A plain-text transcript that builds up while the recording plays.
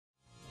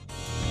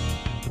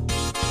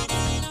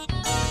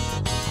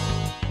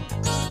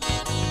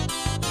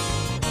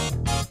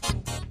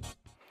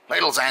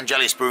Ladles and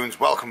jelly spoons,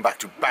 welcome back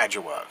to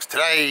Badger Works.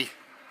 Today,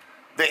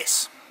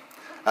 this.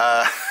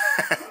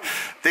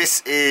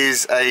 This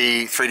is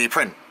a 3D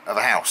print of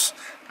a house.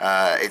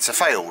 It's a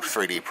failed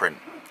 3D print.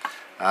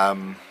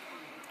 Well,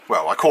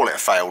 I call it a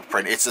failed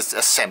print. It's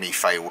a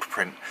semi-failed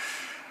print.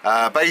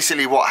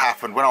 Basically what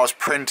happened when I was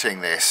printing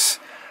this,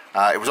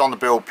 it was on the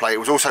build plate. It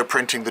was also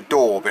printing the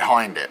door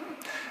behind it.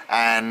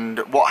 And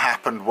what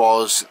happened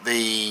was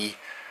the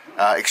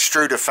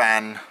extruder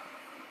fan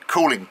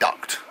cooling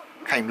duct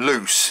came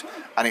loose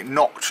and it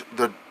knocked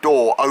the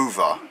door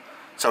over,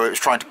 so it was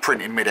trying to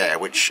print in midair,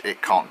 which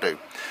it can't do.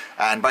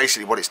 And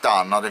basically what it's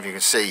done, I don't know if you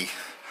can see,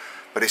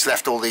 but it's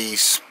left all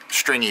these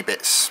stringy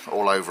bits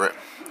all over it.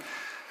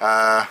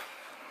 I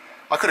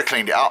could have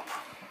cleaned it up,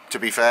 to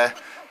be fair,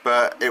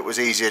 but it was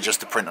easier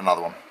just to print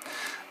another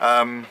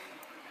one.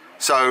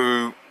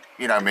 So,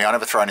 you know me, I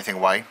never throw anything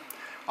away.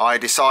 I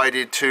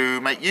decided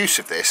to make use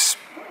of this,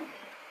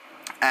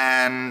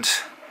 and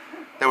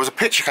there was a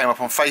picture came up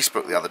on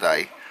Facebook the other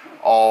day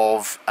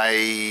of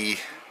a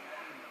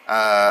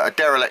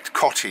derelict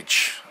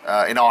cottage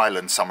in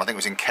Ireland somewhere. I think it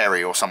was in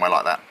Kerry or somewhere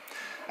like that.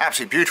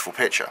 Absolutely beautiful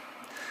picture.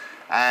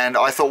 And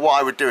I thought what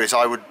I would do is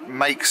I would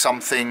make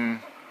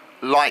something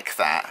like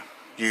that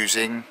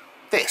using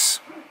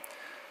this.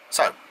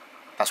 So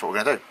that's what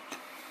we're going to do.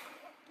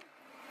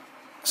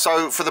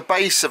 So for the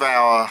base of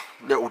our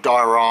little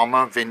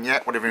diorama,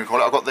 vignette, whatever you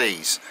call it, I've got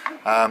these.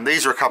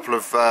 These are a couple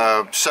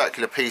of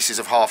circular pieces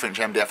of 1/2"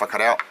 MDF I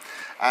cut out,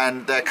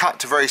 and they're cut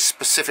to very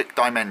specific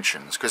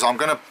dimensions because I'm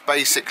going to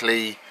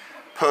basically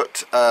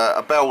put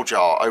a bell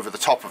jar over the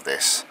top of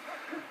this.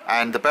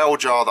 And the bell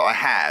jar that I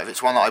have,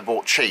 it's one that I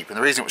bought cheap, and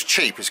the reason it was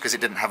cheap is because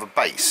it didn't have a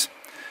base.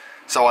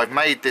 So I've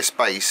made this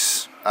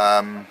base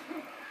for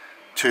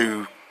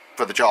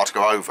the jar to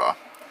go over,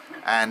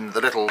 and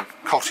the little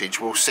cottage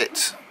will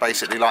sit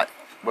basically like,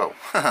 well,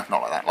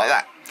 not like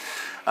that,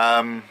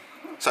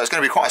 so it's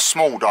going to be quite a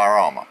small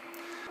diorama.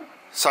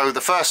 So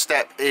the first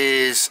step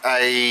is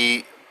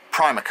a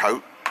primer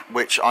coat,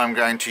 which I'm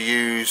going to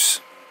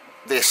use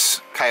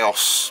this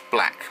Chaos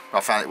Black.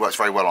 I found it works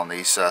very well on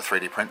these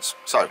 3D prints.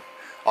 So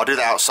I'll do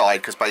that outside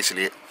because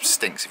basically it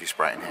stinks if you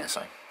spray it in here.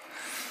 So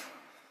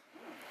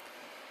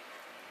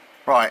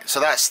right, so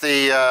that's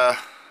the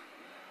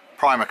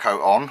primer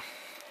coat on.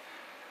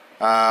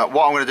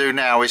 What I'm going to do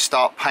now is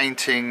start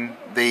painting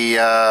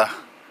the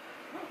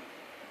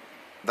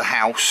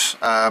house.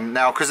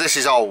 Now, because this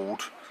is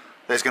old,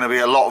 there's going to be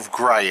a lot of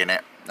grey in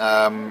it.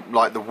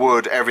 Like the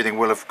wood, everything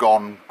will have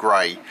gone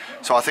grey.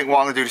 So I think what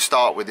I'm going to do to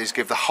start with is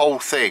give the whole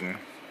thing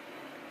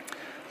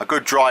a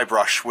good dry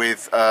brush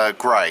with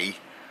grey,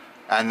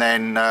 and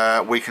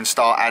then we can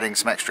start adding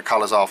some extra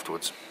colours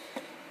afterwards.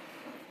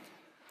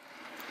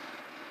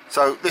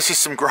 So this is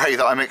some grey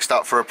that I mixed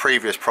up for a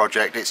previous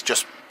project. It's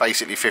just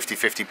basically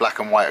 50-50 black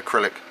and white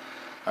acrylic.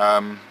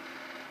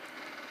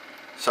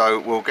 So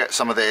we'll get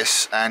some of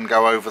this and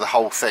go over the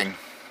whole thing.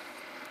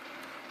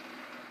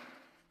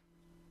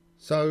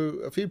 So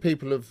a few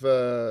people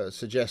have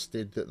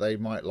suggested that they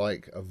might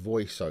like a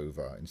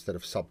voiceover instead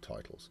of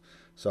subtitles.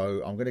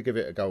 So I'm going to give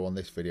it a go on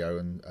this video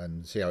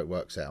and see how it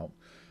works out.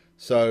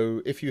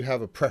 So if you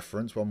have a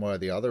preference one way or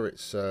the other,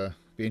 it's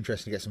be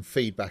interesting to get some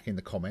feedback in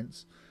the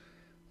comments.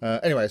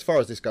 Anyway, as far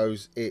as this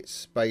goes,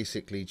 it's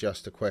basically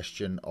just a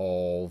question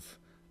of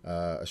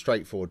a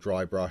straightforward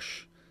dry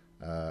brush,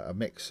 a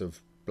mix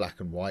of black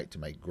and white to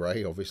make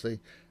grey, obviously,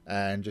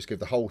 and just give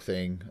the whole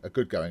thing a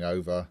good going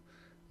over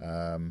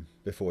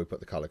before we put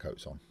the colour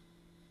coats on.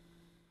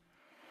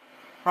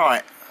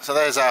 Right, so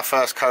there's our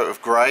first coat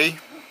of grey.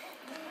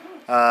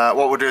 What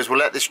we'll do is we'll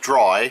let this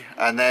dry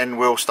and then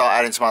we'll start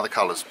adding some other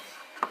colours.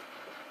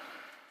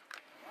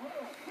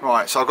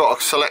 Right, so I've got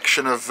a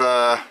selection of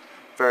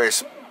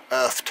various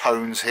earth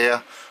tones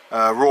here,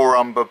 raw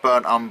umber,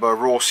 burnt umber,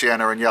 raw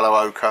sienna and yellow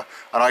ochre,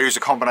 and I use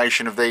a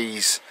combination of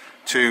these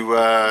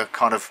to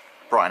kind of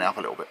brighten it up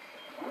a little bit.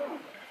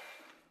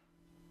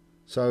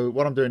 So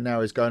what I'm doing now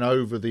is going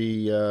over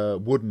the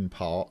wooden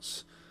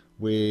parts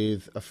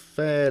with a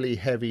fairly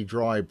heavy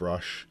dry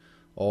brush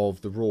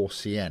of the raw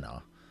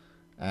sienna,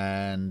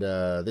 and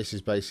this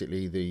is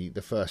basically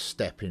the first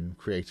step in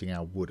creating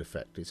our wood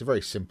effect. It's a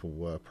very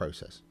simple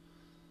process.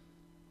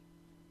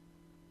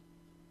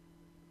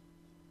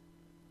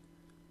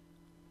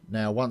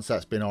 Now once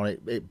that's been on,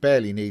 it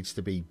barely needs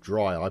to be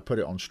dry. I put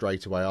it on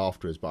straight away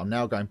afterwards, but I'm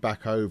now going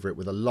back over it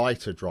with a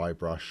lighter dry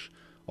brush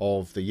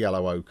of the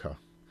yellow ochre.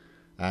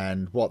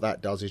 And what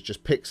that does is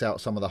just picks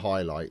out some of the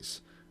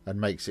highlights and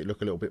makes it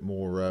look a little bit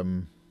more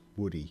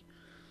woody.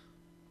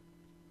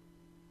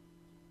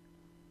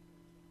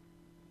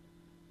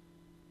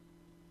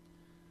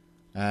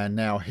 And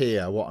now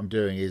here what I'm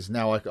doing is,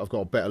 now I've got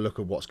a better look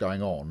at what's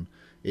going on,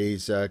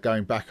 is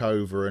going back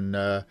over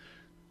and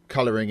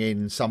colouring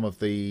in some of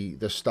the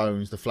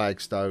stones, the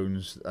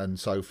flagstones and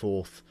so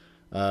forth,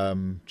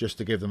 just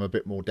to give them a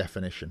bit more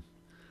definition,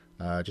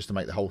 just to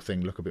make the whole thing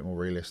look a bit more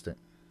realistic.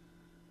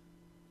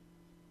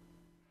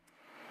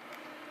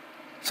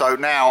 So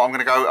now I'm going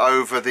to go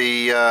over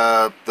the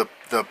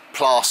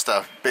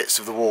plaster bits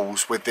of the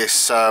walls with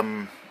this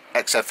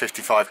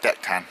XF55 deck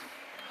tan.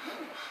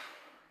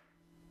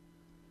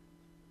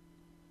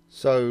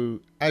 So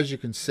as you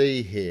can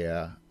see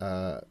here,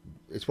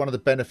 it's one of the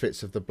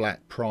benefits of the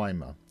black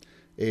primer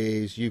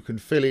is you can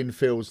fill in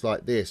fields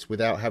like this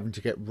without having to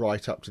get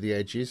right up to the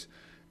edges,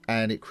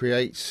 and it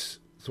creates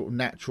sort of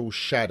natural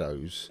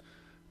shadows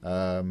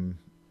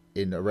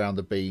in around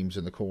the beams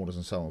and the corners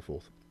and so on and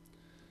forth.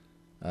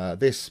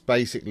 This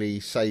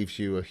basically saves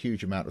you a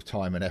huge amount of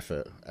time and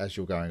effort as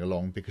you're going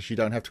along, because you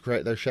don't have to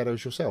create those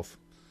shadows yourself.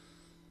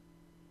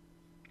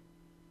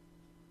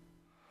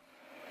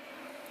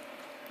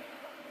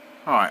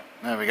 Alright,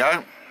 there we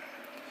go.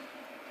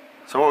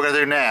 So what we're going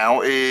to do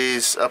now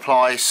is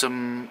apply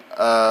some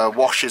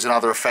washes and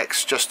other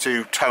effects just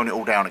to tone it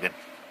all down again.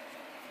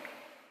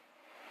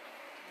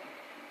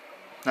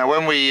 Now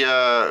when we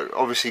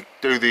obviously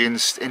do the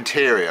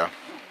interior,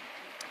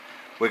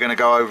 we're going to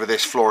go over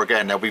this floor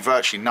again. There'll be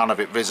virtually none of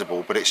it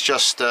visible, but it's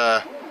just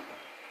to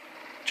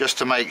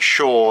make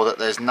sure that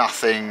there's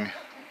nothing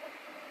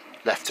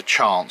left to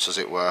chance, as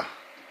it were.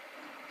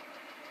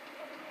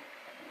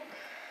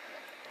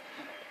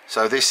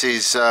 So this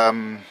is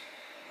burnt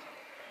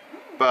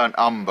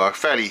umber,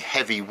 fairly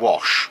heavy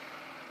wash,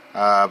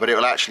 but it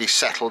will actually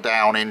settle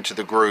down into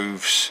the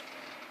grooves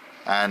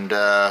and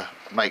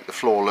make the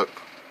floor look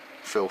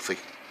filthy,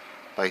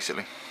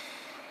 basically.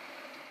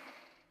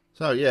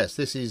 So yes,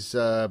 this is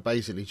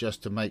basically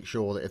just to make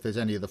sure that if there's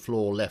any of the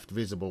floor left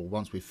visible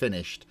once we've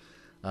finished,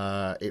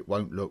 it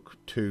won't look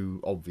too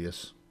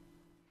obvious.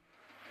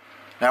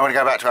 Now we're going to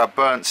go back to our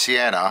burnt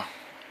sienna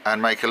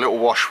and make a little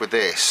wash with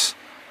this,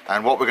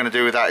 and what we're going to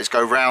do with that is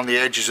go round the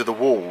edges of the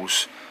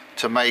walls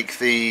to make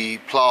the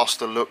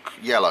plaster look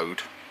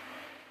yellowed.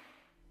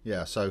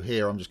 Yeah, so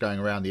here I'm just going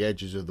around the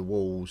edges of the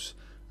walls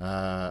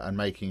and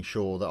making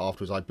sure that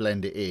afterwards I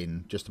blend it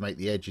in, just to make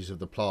the edges of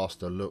the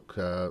plaster look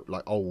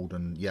like old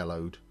and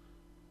yellowed.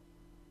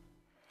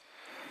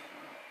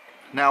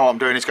 Now what I'm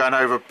doing is going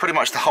over pretty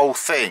much the whole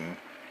thing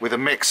with a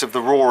mix of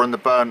the raw and the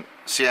burnt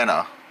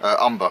sienna,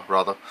 umber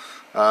rather,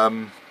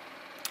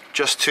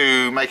 just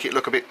to make it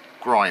look a bit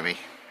grimy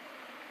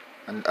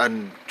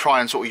and try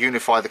and sort of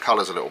unify the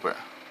colours a little bit.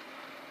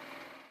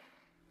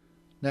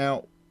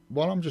 Now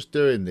while I'm just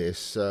doing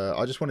this,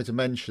 I just wanted to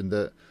mention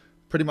that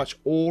pretty much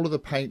all of the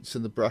paints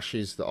and the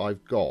brushes that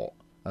I've got,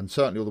 and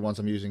certainly all the ones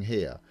I'm using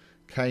here,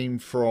 came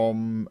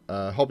from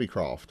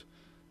Hobbycraft.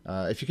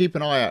 If you keep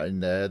an eye out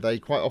in there, they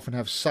quite often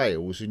have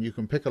sales and you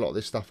can pick a lot of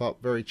this stuff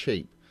up very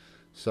cheap.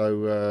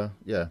 So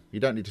yeah, you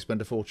don't need to spend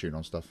a fortune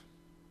on stuff.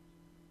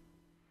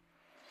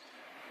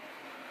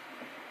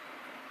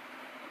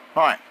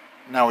 Right,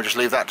 now we'll just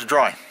leave that to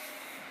dry.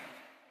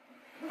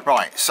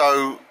 Right,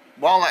 so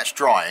while that's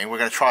drying, we're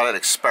going to try that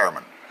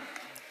experiment.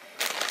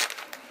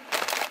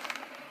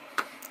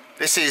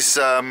 This is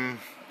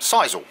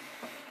sisal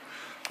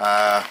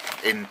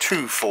in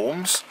two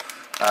forms.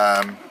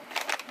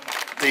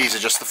 These are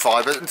just the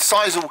fibre.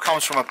 Sisal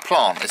comes from a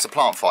plant. It's a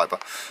plant fibre.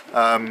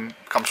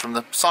 Comes from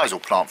the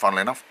sisal plant,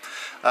 funnily enough.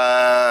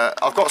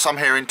 I've got some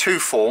here in two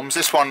forms.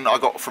 This one I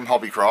got from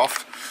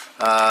Hobbycraft,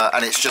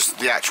 and it's just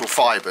the actual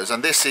fibres.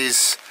 And this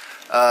is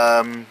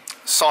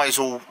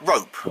sisal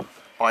rope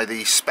by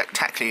the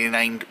spectacularly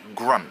named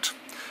Grunt.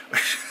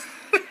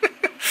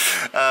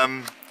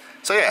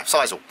 So yeah,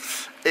 sisal.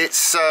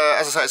 It's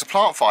as I say, it's a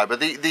plant fibre.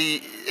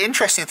 The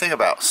interesting thing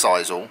about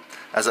sisal,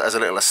 as a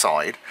little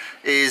aside,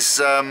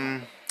 is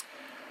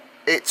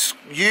it's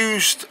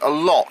used a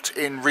lot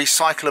in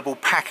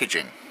recyclable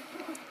packaging.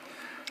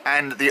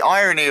 And the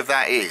irony of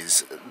that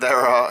is there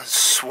are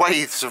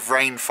swathes of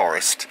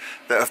rainforest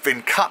that have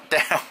been cut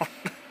down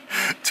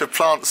to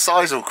plant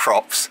sisal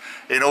crops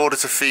in order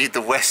to feed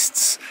the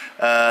West's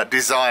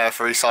desire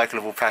for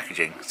recyclable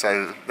packaging.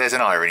 So there's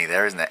an irony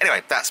there, isn't there?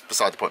 Anyway, that's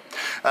beside the point.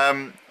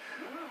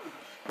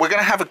 We're going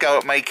to have a go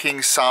at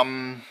making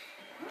some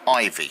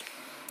ivy.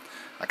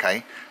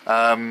 Okay,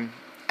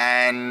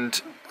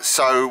 and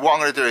so what I'm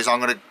going to do is I'm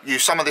going to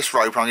use some of this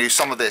rope, I'm going to use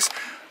some of this,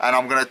 and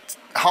I'm going to,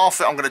 half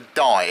of it I'm going to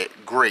dye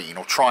it green,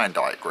 or try and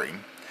dye it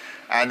green,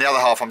 and the other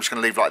half I'm just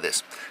going to leave like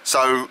this.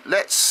 So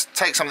let's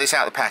take some of this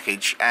out of the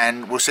package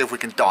and we'll see if we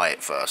can dye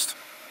it first.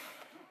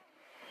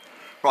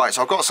 Right,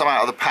 so I've got some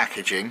out of the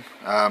packaging,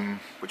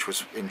 which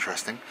was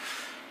interesting.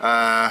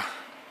 So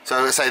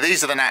let's say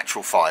these are the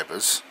natural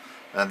fibres,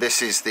 and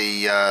this is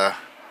the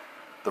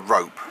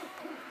rope.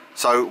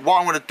 So what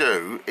I'm going to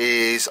do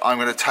is I'm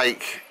going to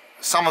take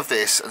some of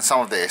this and some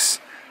of this,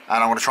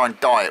 and I'm going to try and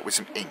dye it with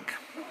some ink.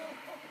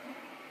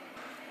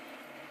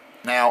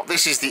 Now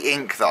this is the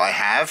ink that I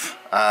have.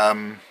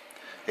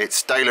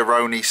 It's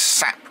Daleroni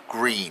Sap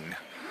Green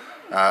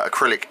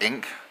acrylic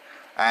ink,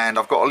 and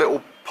I've got a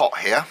little pot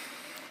here.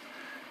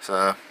 It's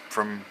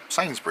from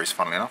Sainsbury's,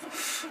 funnily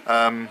enough.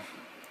 And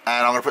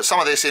I'm going to put some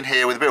of this in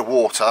here with a bit of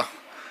water,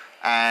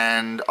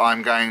 and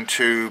I'm going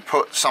to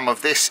put some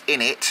of this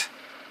in it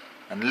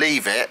and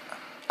leave it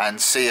and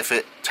see if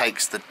it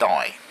takes the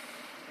dye.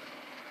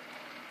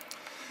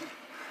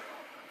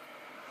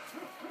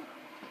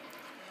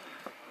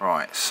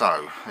 Right,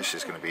 so this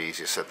is going to be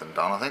easier said than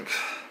done, I think.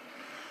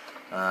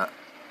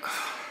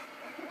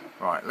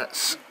 Right,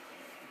 let's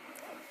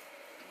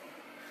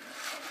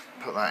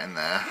put that in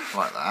there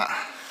like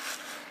that.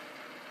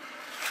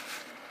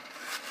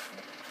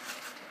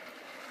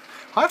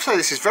 I have to say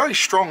this is very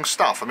strong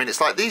stuff. I mean,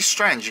 it's like these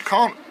strands, you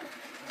can't,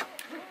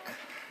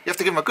 you have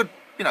to give them a good,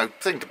 you know,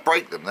 thing to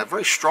break them. They're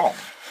very strong.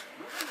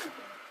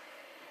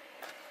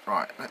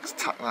 Right, let's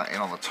tuck that in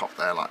on the top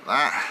there like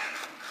that,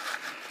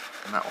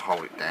 and that will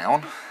hold it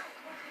down.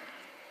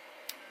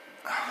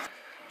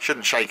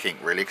 Shouldn't shake ink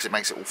really, because it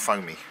makes it all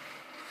foamy.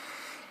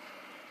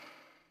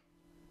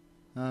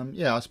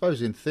 Yeah, I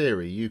suppose in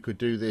theory you could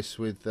do this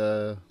with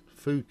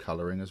food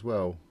colouring as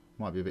well.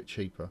 Might be a bit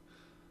cheaper.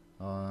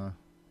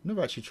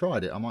 Never actually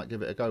tried it. I might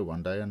give it a go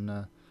one day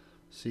and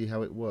see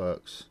how it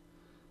works.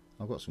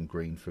 I've got some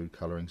green food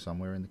colouring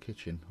somewhere in the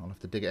kitchen. I'll have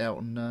to dig it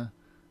out and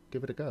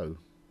give it a go.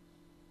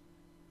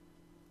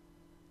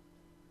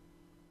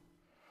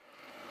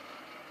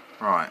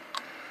 Right.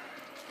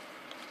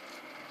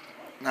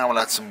 Now we'll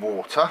add some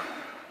water.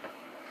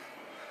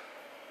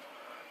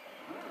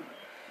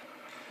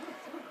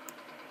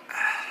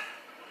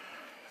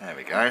 There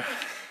we go.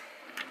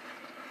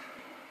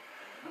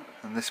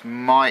 And this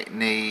might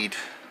need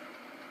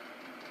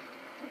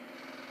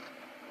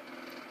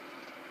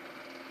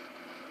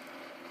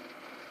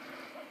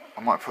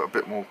I might put a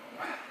bit more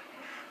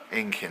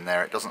ink in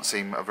there. It doesn't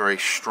seem a very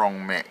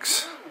strong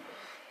mix.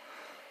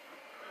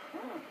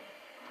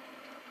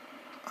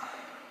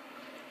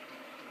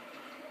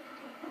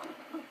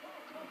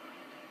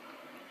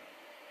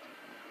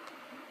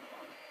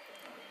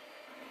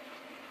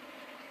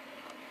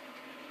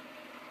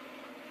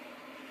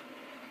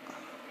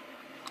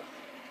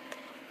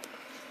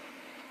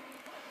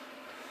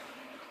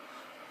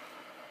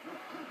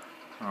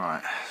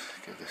 Alright,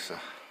 give this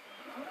a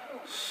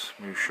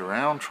smoosh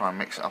around, try and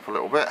mix it up a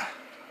little bit.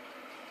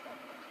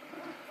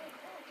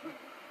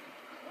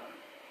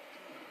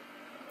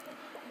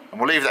 And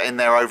we'll leave that in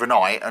there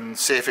overnight and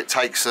see if it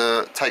takes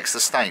the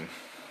stain.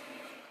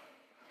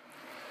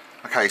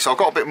 Okay, so I've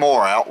got a bit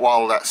more out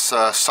while that's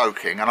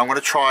soaking, and I'm going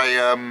to try,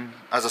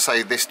 as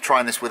I say,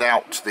 trying this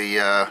without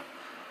the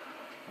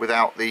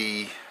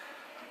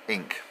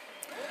ink.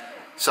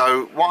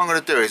 So what I'm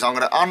going to do is I'm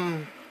going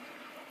to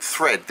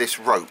unthread this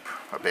rope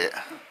a bit.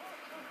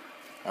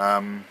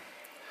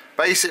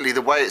 Basically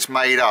the way it's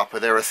made up,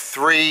 there are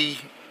 3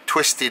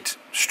 twisted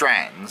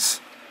strands,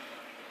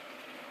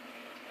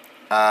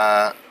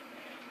 and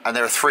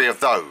there are 3 of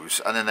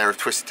those, and then they're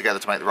twisted together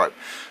to make the rope.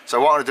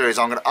 So what I'm going to do is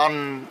I'm going to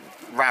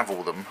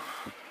unravel them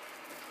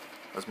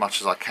as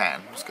much as I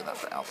can. Let's get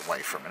that bit out of the way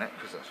for a minute,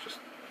 because that's just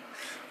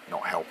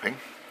not helping.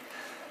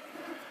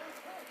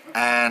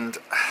 And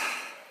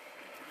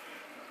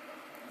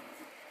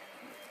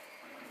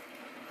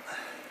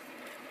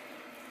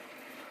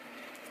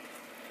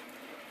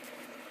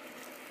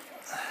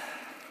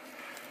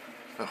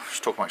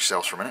just talk amongst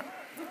yourselves for a minute.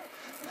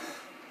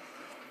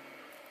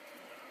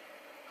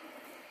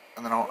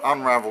 And then I'll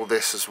unravel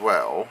this as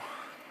well.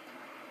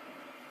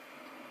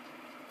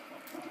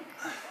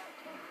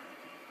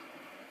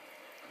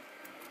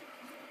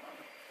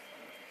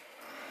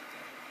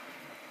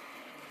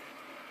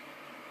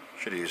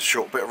 Should have used a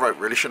short bit of rope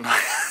really, shouldn't I?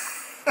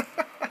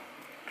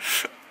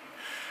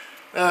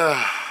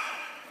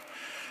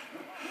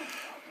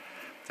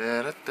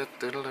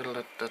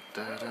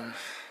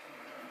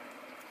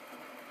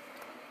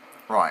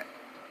 Right,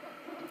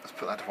 let's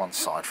put that to one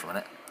side for a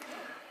minute.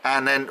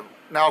 And then,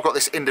 now I've got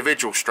this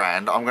individual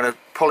strand, I'm going to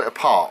pull it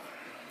apart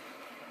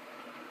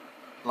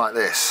like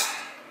this,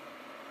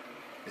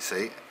 you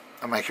see,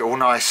 and make it all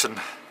nice and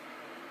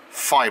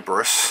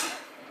fibrous.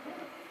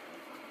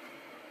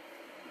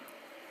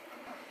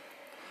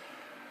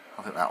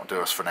 I think that'll do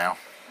us for now.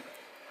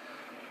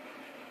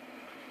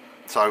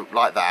 So,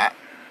 like that.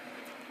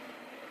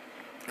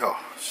 Oh,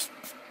 just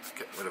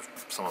get rid of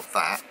some of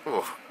that.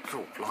 Oh,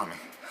 cool, blimey.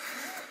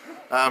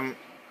 And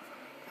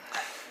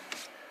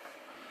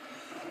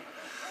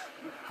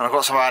I've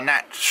got some of our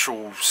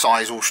natural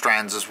size all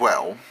strands as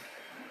well.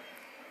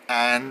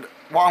 And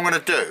what I'm going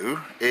to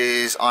do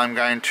is I'm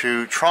going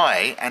to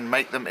try and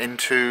make them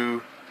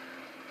into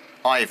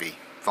ivy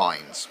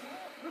vines.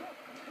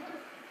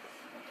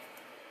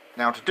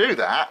 Now to do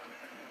that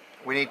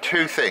we need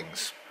 2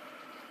 things.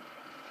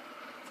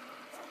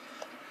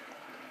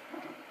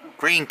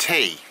 Green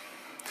tea.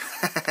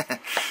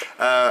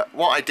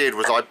 What I did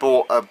was I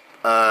bought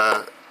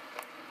a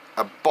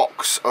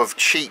box of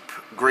cheap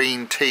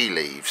green tea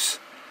leaves.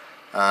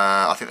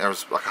 I think there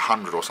was like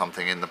 100 or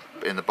something in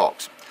the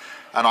box,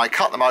 and I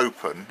cut them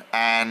open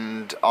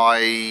and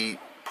I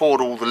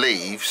poured all the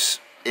leaves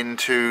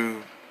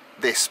into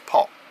this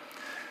pot.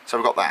 So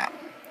we've got that.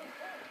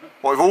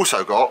 What we've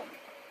also got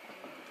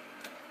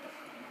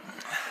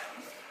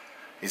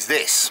is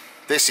this.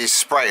 This is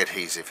spray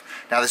adhesive.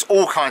 Now there's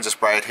all kinds of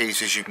spray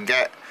adhesives you can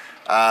get.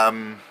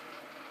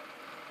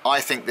 I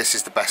think this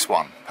is the best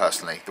one,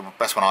 personally, the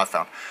best one I've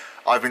found.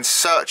 I've been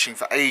searching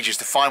for ages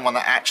to find one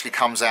that actually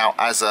comes out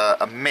as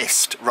a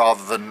mist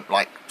rather than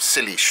like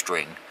silly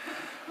string,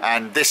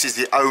 and this is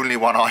the only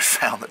one I've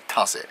found that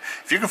does it.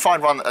 If you can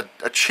find one,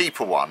 a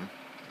cheaper one,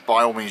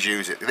 by all means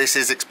use it. This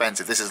is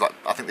expensive. This is like,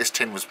 I think this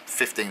tin was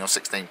 15 or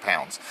 16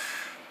 pounds.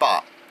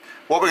 But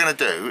what we're going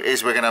to do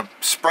is we're going to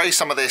spray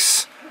some of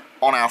this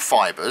on our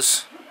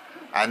fibres,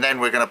 and then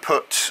we're going to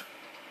put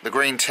the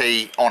green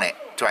tea on it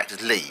to act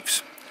as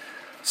leaves.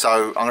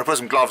 So I'm going to put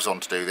some gloves on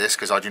to do this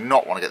because I do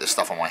not want to get this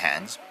stuff on my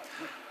hands,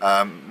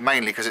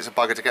 mainly because it's a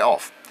bugger to get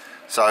off.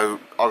 So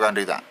I'll go and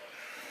do that.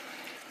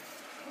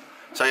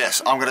 So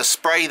yes, I'm going to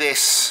spray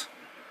this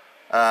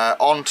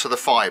onto the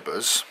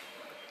fibres,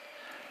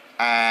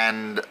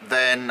 and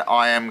then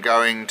I am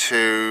going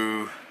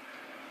to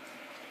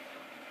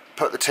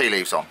put the tea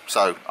leaves on.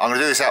 So I'm going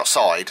to do this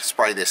outside,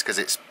 spray this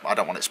because I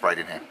don't want it sprayed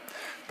in here.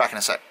 Back in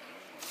a sec.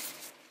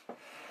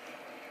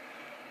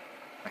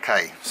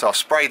 Okay, so I've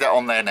sprayed that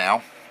on there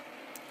now,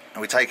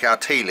 and we take our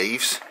tea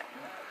leaves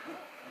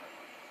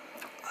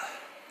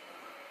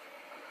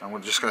and we're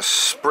just going to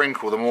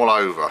sprinkle them all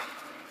over.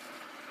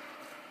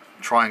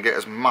 Try and get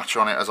as much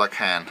on it as I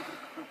can.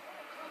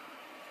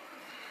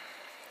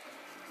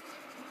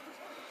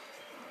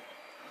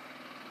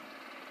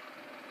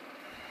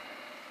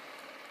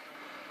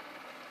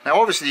 Now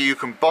obviously you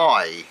can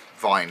buy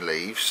vine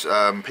leaves,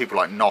 people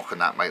like Knock and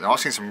that make them. I've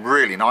seen some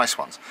really nice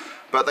ones,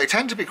 but they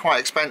tend to be quite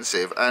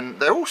expensive, and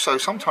they're also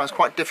sometimes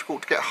quite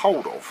difficult to get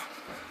hold of.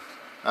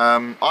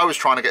 I was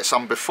trying to get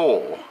some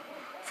before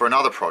for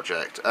another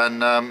project,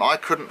 and I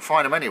couldn't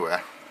find them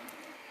anywhere.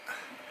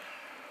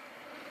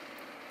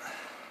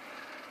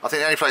 I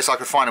think the only place I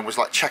could find them was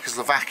like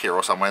Czechoslovakia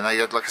or somewhere, and they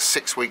had like a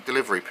 6-week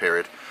delivery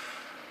period.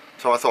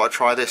 So I thought I'd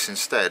try this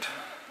instead.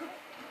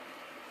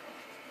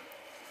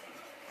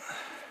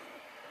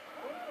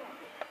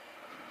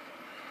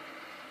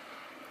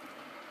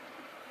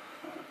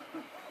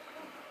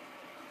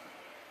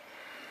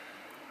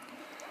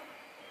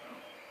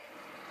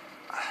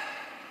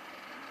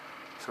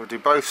 So we'll do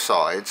both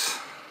sides.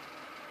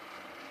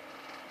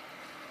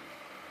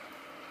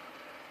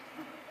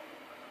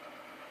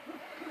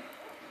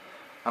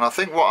 And I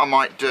think what I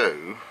might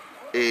do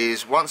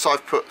is, once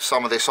I've put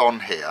some of this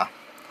on here,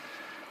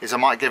 is I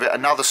might give it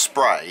another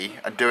spray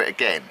and do it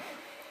again.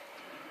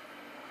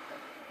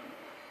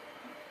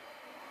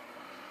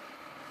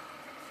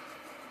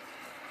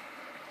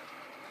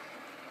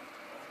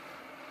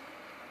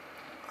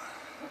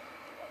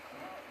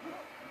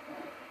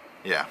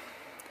 Yeah.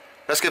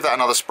 Let's give that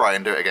another spray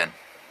and do it again.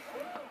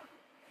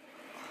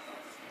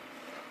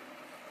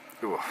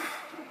 Ooh.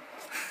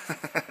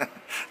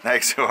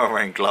 Next time I'm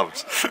wearing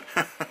gloves.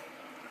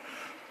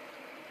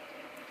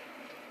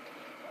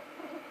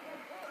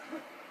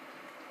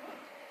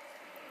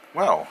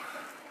 Well,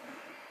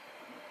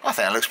 I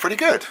think that looks pretty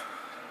good.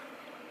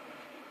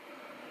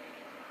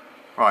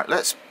 Right,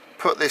 let's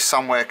put this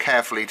somewhere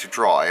carefully to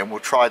dry, and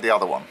we'll try the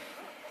other one.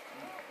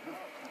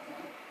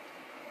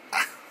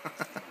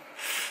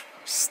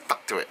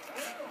 Stuck to it.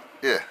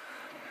 Yeah.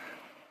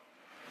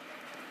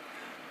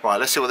 Right,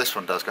 let's see what this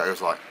one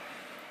goes like.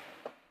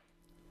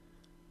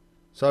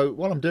 So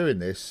while I'm doing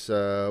this,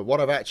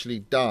 what I've actually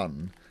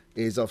done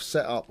is I've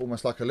set up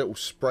almost like a little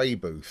spray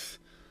booth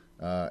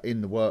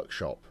in the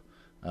workshop.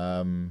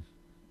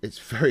 It's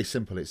very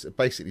simple. It's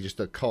basically just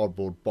a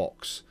cardboard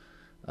box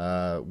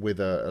with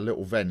a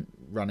little vent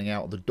running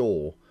out of the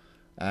door.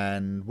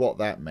 And what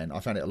that meant, I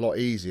found it a lot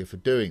easier for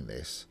doing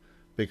this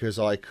because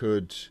I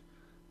could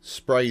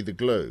spray the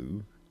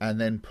glue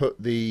and then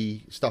put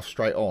the stuff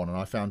straight on, and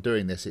I found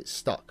doing this it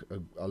stuck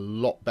a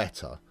lot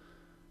better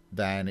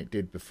than it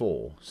did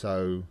before.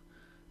 So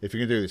if you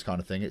can do this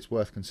kind of thing, it's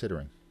worth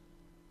considering.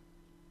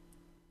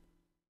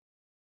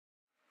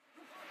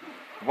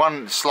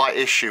 One slight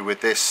issue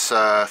with this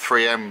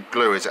 3M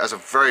glue is it has a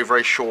very,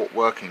 very short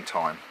working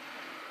time.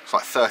 It's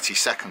like 30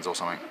 seconds or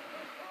something.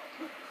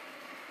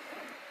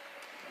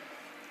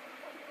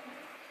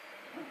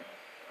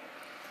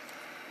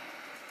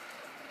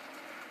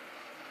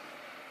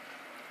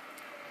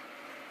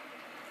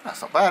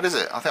 That's not bad, is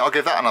it? I think I'll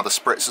give that another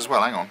spritz as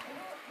well. Hang on.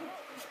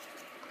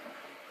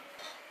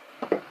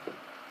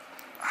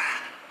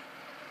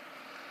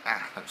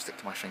 Don't stick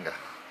to my finger.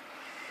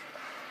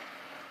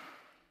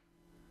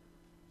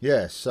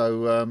 Yeah,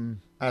 so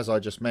as I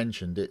just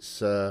mentioned,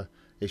 it's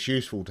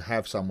useful to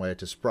have somewhere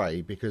to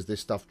spray because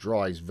this stuff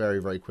dries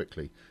very, very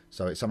quickly.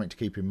 So it's something to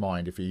keep in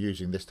mind if you're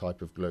using this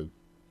type of glue.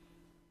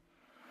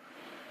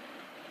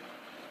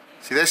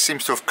 See, this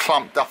seems to have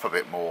clumped up a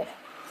bit more.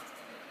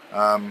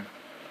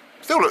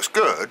 Still looks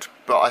good,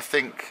 but I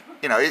think,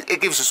 you know, it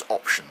gives us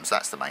options.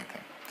 That's the main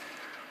thing.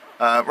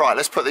 Right,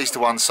 let's put these to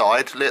one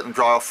side, let them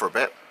dry off for a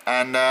bit,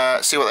 and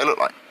see what they look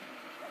like.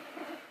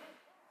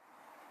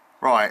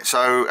 Right,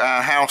 so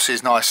our house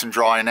is nice and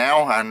dry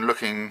now and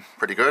looking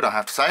pretty good, I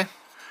have to say.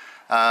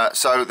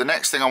 So the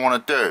next thing I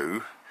want to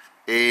do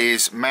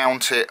is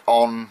mount it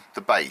on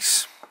the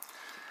base.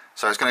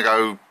 So it's going to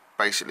go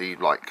basically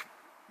like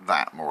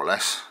that, more or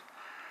less.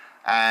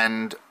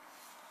 And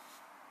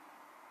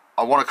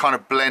I want to kind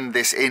of blend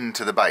this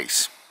into the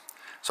base.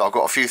 So I've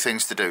got a few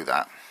things to do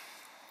that.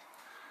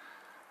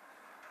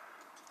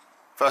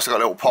 First I've got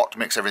a little pot to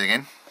mix everything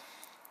in.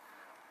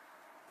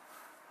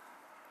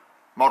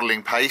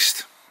 Modelling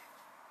paste.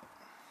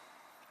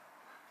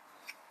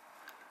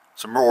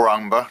 Some raw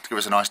umber to give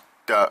us a nice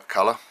dirt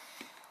colour.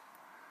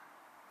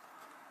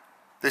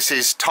 This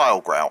is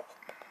tile grout.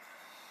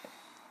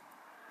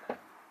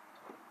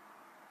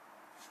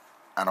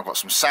 and I've got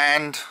some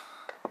sand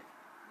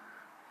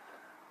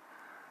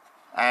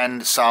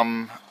and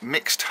some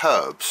mixed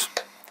herbs.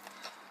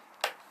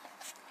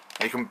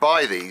 You can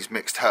buy these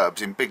mixed herbs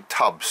in big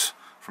tubs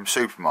from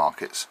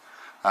supermarkets,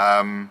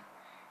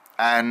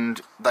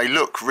 and they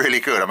look really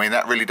good. I mean,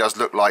 that really does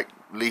look like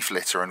leaf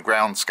litter and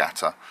ground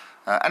scatter,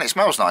 and it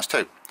smells nice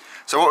too.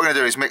 So what we're going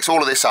to do is mix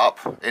all of this up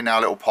in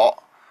our little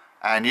pot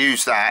and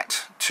use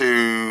that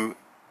to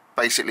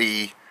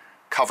basically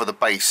cover the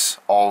base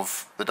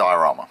of the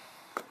diorama.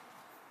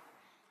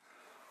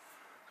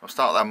 I'll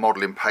start that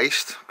modelling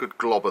paste, good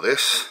glob of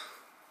this.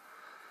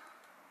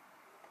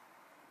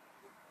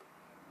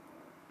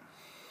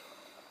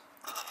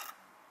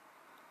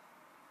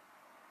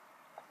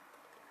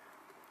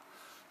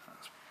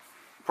 That's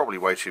probably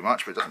way too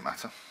much, but it doesn't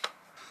matter.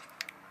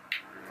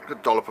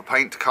 Good dollop of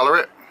paint to colour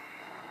it.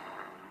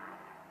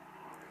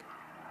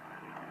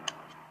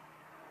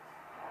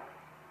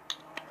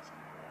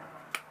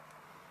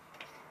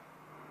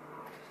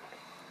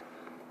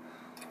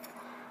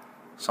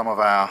 Some of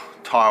our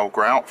tile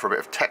grout for a bit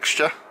of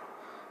texture.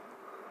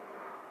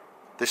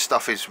 This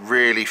stuff is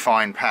really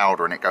fine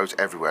powder and it goes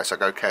everywhere, so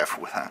go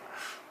careful with that.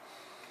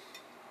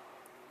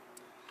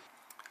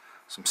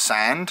 Some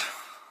sand.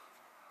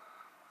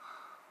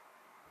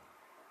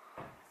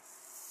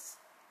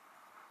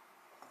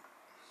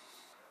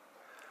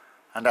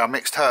 And our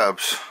mixed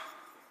herbs.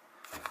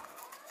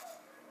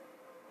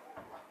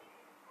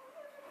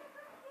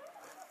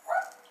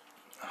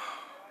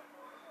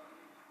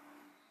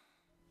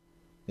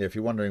 Yeah, if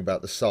you're wondering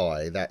about the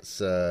sigh, that's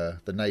the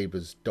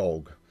neighbour's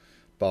dog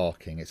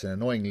barking. It's an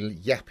annoying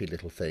yappy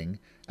little thing,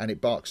 and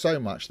it barks so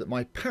much that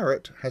my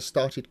parrot has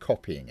started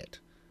copying it.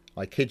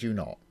 I kid you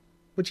not.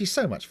 Which is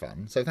so much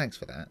fun, so thanks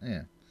for that,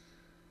 yeah.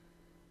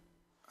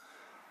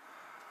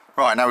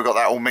 Right, now we've got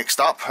that all mixed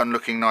up and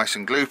looking nice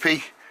and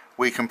gloopy,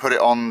 we can put it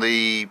on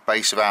the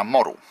base of our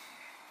model.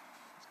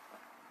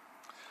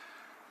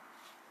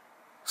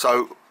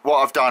 So what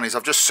I've done is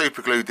I've just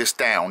super glued this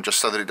down just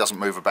so that it doesn't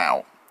move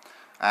about.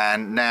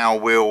 And now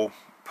we'll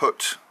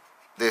put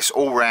this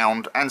all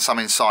round and some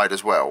inside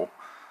as well,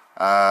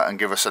 and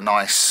give us a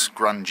nice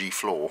grungy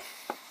floor.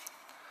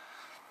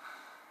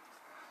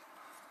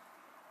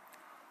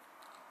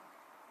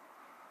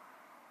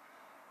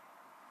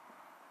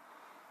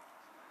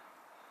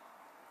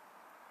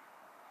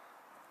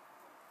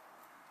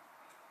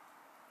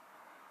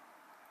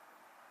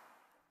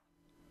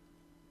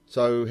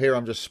 So here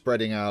I'm just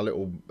spreading our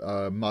little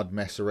mud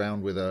mess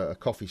around with a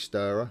coffee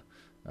stirrer,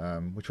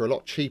 which are a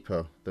lot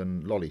cheaper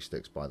than lolly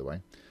sticks, by the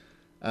way,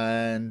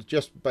 and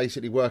just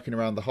basically working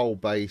around the whole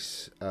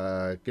base,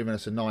 giving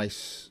us a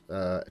nice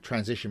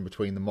transition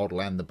between the model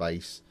and the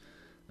base,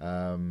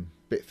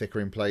 bit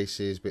thicker in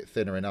places, bit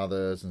thinner in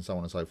others, and so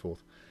on and so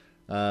forth.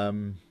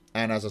 And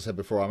as I said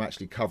before, I'm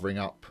actually covering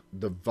up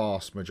the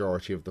vast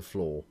majority of the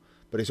floor,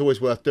 but it's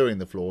always worth doing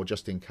the floor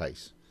just in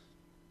case.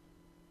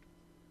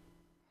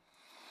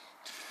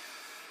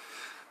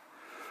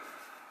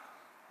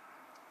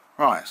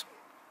 Right,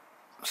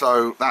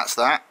 so that's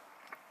that.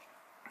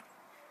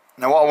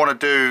 Now what I want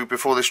to do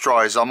before this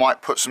dries, I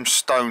might put some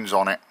stones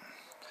on it.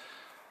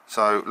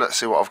 So let's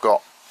see what I've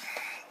got.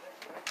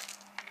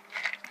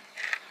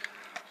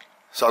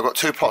 So I've got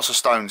 2 pots of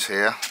stones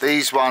here.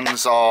 These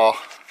ones are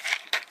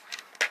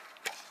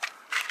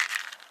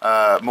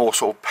more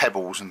sort of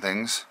pebbles and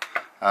things.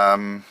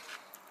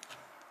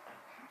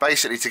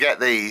 Basically, to get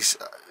these,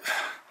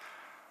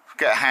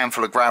 get a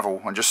handful of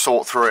gravel and just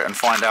sort through it and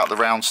find out the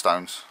round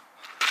stones.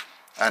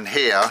 And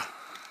here,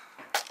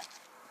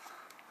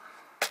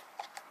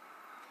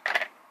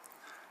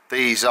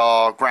 these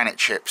are granite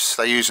chips.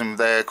 They use them,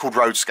 they're called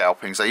road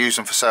scalpings. They use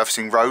them for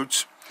surfacing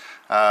roads.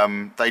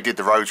 They did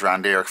the roads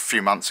around here a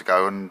few months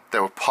ago and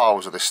there were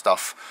piles of this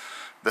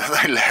stuff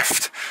that they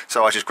left.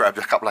 So I just grabbed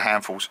a couple of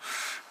handfuls.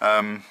 So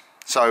I'm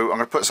going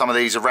to put some of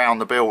these around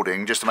the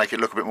building just to make it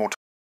look a bit more.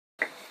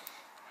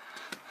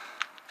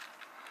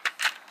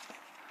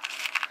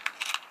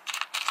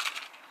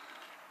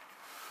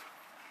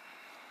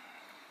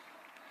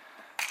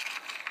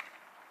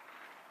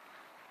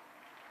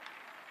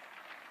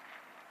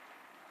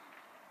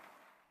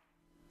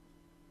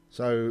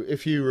 So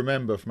if you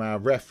remember from our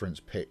reference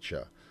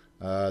picture,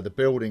 the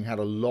building had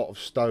a lot of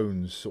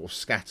stones sort of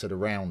scattered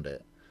around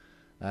it,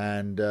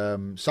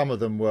 and some of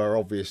them were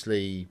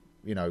obviously,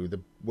 you know,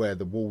 where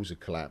the walls had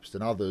collapsed,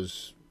 and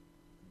others,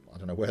 I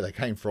don't know where they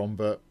came from,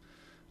 but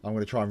I'm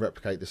going to try and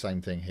replicate the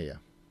same thing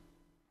here.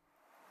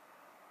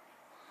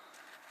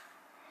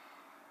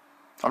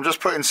 I'm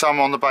just putting some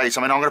on the base.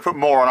 I mean, I'm going to put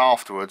more on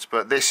afterwards,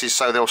 but this is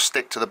so they'll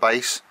stick to the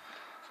base.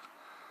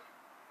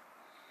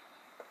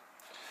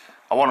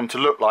 I want them to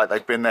look like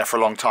they've been there for a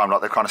long time,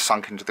 like they've kind of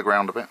sunk into the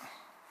ground a bit.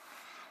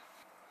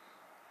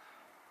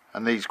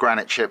 And these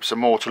granite chips are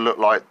more to look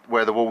like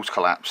where the walls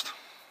collapsed.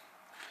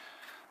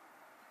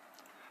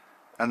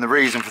 And the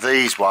reason for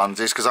these ones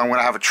is because I'm going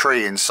to have a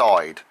tree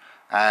inside,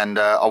 and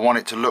I want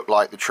it to look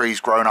like the tree's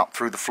grown up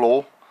through the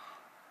floor.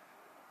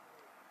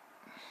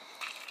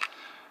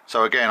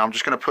 So again, I'm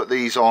just going to put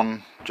these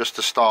on just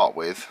to start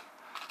with,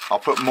 I'll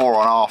put more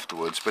on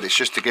afterwards, but it's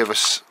just to give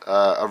us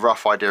a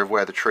rough idea of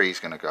where the tree is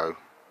going to go.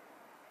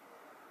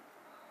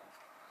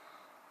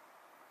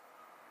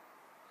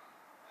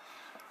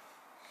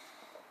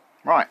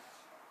 Right,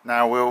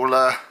 now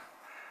we'll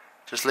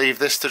just leave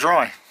this to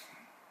dry.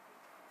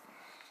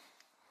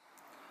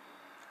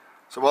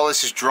 So while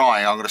this is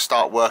drying, I'm going to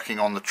start working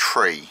on the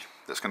tree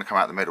that's going to come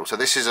out the middle. So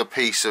this is a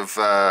piece of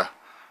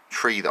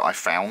tree that I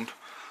found.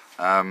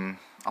 I'm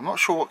not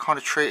sure what kind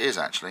of tree it is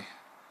actually,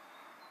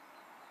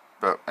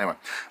 but anyway.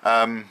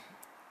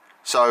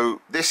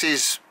 So this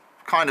is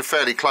kind of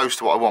fairly close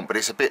to what I want, but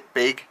it's a bit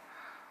big.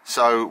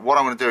 So what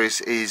I'm going to do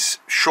is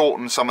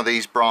shorten some of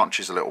these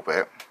branches a little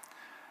bit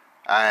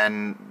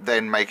and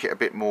then make it a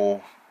bit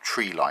more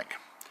tree-like.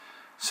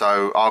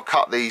 So I'll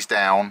cut these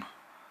down,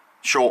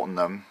 shorten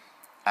them,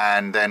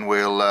 and then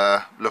we'll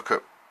look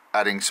at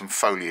adding some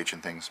foliage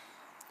and things.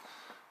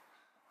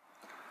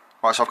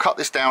 Right, so I've cut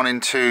this down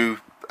into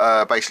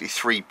basically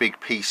 3 big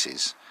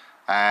pieces,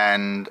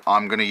 and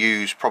I'm going to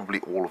use probably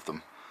all of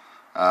them.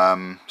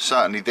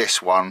 Certainly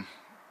this one,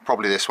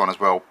 probably this one as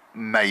well,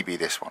 maybe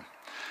this one.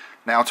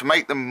 Now to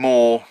make them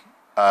more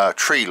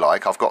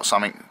tree-like, I've got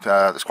something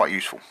that's quite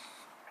useful.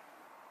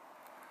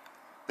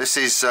 This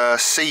is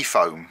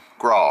seafoam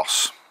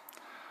grass,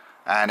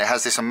 and it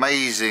has this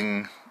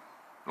amazing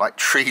like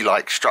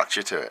tree-like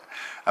structure to it.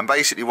 And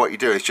basically what you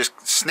do is just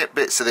snip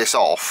bits of this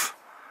off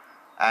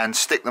and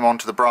stick them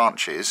onto the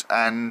branches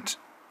and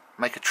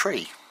make a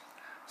tree.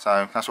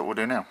 So that's what we'll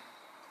do now.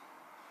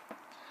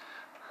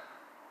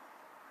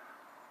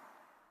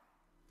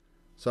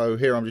 So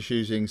here I'm just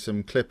using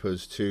some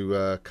clippers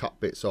to cut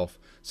bits off.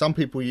 Some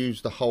people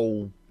use the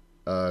whole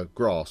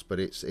grass, but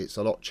it's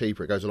a lot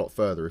cheaper. It goes a lot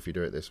further if you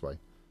do it this way.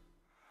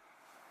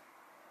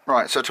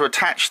 Right, so to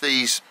attach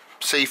these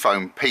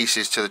seafoam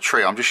pieces to the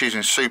tree, I'm just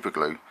using super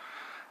glue,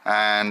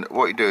 and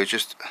what you do is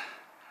just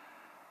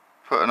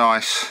put a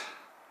nice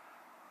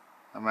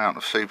amount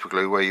of super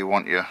glue where you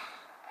want your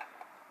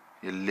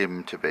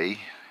limb to be,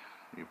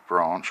 your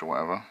branch or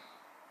whatever.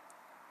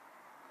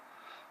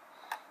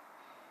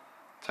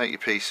 Take your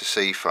piece of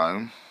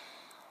seafoam,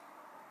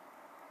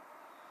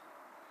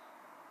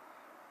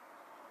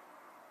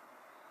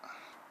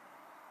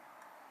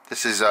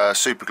 this is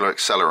super glue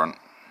accelerant.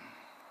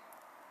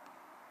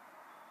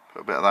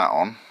 Put a bit of that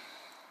on.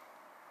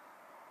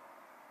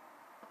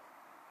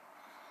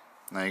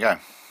 There you go.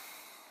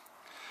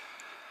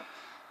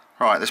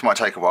 Right, this might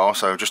take a while,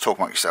 so just talk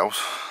amongst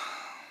yourselves.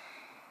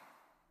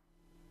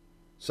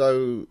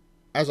 So,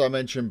 as I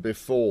mentioned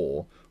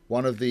before,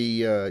 one of the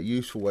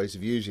useful ways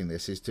of using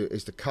this is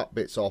to cut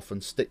bits off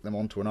and stick them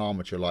onto an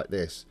armature like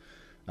this.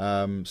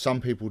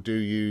 Some people do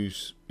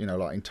use, you know,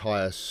 like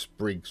entire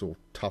sprigs or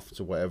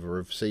tufts or whatever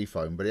of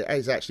seafoam, but it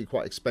is actually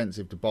quite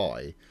expensive to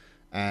buy.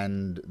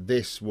 And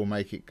this will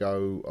make it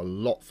go a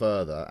lot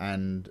further,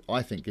 and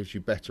I think gives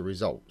you better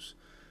results.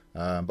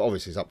 But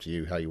obviously it's up to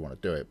you how you want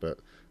to do it, but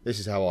this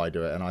is how I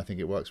do it, and I think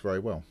it works very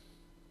well.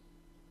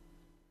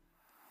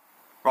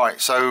 Right,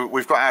 so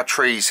we've got our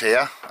trees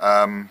here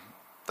that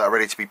are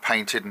ready to be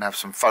painted and have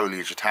some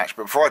foliage attached,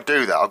 but before I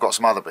do that I've got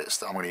some other bits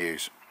that I'm going to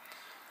use.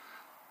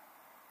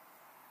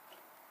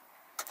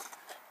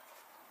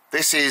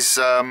 This is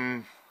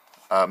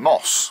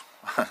moss,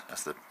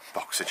 as the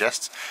box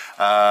suggests.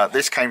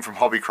 This came from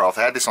Hobbycraft.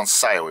 They had this on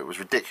sale. It was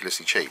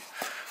ridiculously cheap,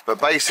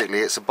 but basically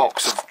it's a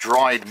box of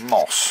dried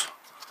moss.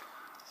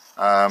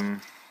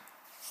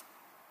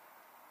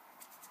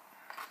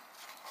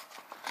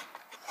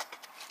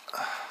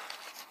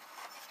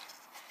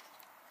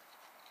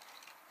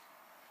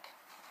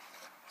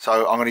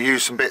 So I'm going to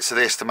use some bits of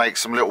this to make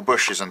some little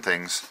bushes and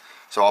things,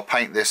 so I'll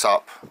paint this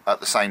up at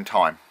the same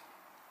time.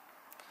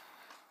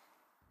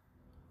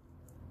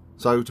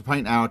 So to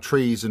paint our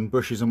trees and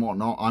bushes and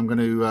whatnot, I'm going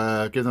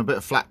to give them a bit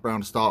of flat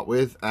brown to start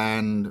with,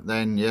 and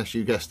then, yes,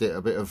 you guessed it,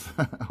 a bit of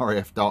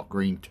RAF dark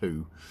green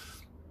too.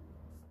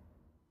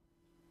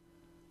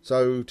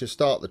 So to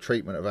start the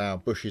treatment of our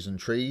bushes and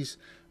trees,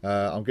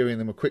 I'm giving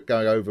them a quick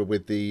go over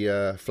with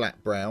the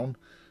flat brown,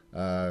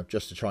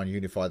 just to try and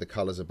unify the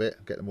colours a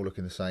bit, get them all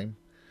looking the same.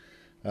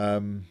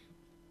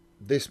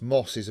 This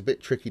moss is a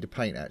bit tricky to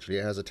paint actually.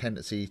 It has a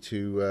tendency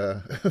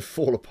to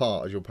fall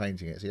apart as you're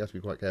painting it, so you have to be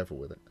quite careful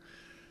with it.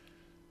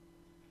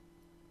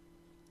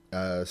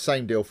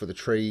 Same deal for the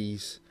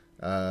trees.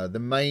 The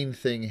main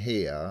thing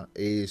here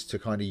is to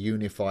kind of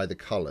unify the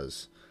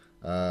colours,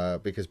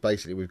 because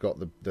basically we've got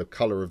the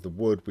colour of the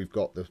wood, we've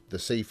got the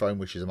seafoam,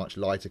 which is a much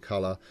lighter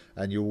colour,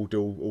 and you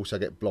also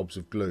get blobs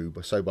of glue.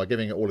 So by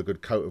giving it all a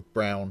good coat of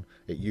brown,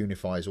 it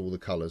unifies all the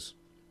colours.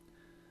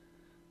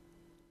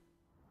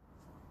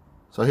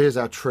 So here's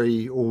our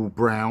tree all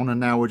brown, and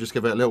now we'll just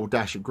give it a little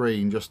dash of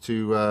green just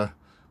to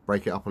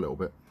break it up a little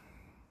bit.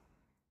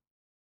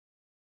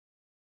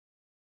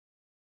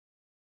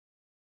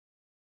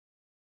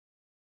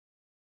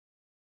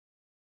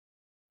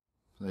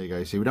 There you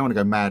go. See, we don't want to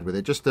go mad with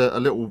it. Just a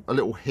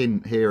little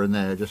hint here and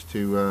there, just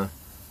to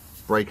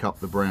break up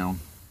the brown.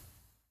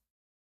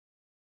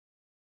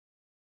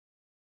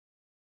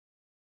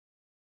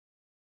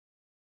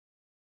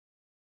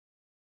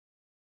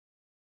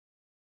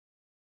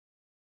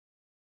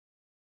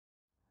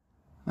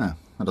 Ah,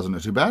 that doesn't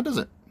look too bad, does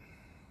it?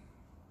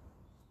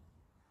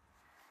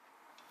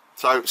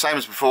 So, same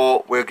as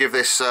before, we'll give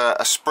this a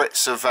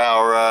spritz of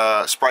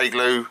our spray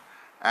glue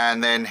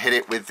and then hit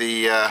it with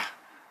the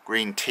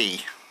green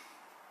tea.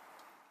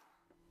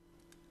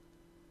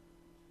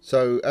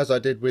 So, as I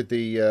did with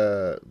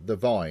the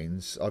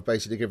vines, I've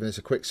basically given this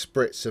a quick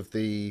spritz of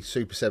the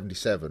Super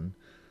 77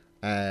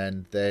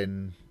 and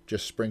then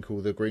just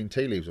sprinkle the green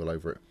tea leaves all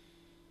over it.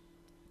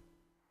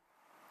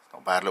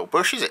 Not a bad little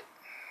bush, is it?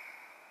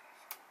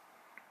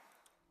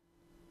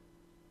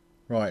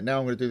 Right, now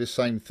I'm going to do the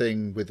same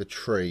thing with the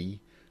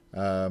tree.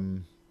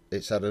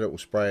 It's had a little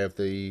spray of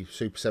the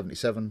Super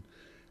 77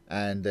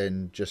 and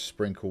then just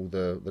sprinkle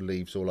the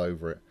leaves all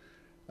over it.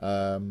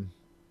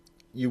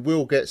 You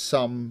will get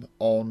some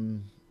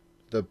on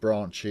the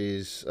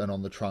branches and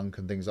on the trunk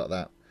and things like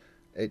that.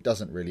 It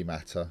doesn't really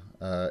matter.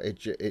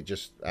 It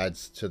just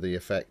adds to the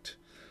effect,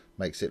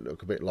 makes it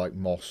look a bit like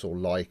moss or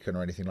lichen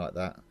or anything like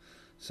that.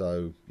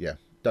 So yeah,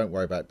 don't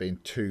worry about being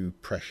too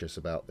precious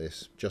about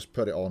this. Just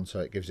put it on so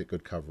it gives it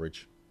good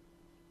coverage.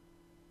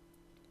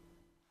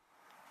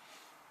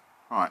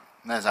 Right,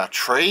 there's our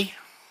tree,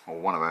 or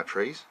one of our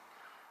trees.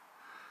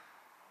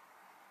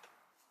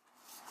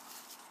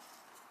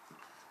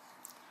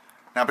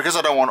 Now, because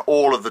I don't want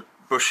all of the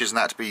bushes and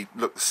that to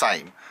look the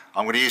same,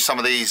 I'm going to use some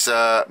of these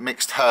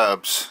mixed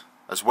herbs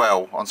as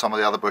well on some of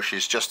the other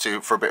bushes, just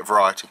for a bit of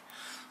variety.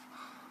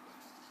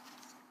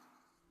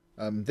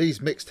 These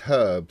mixed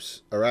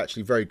herbs are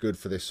actually very good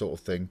for this sort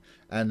of thing,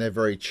 and they're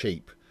very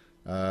cheap.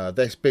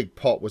 This big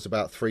pot was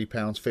about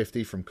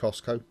 £3.50 from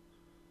Costco.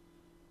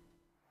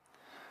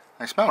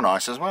 They smell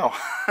nice as well.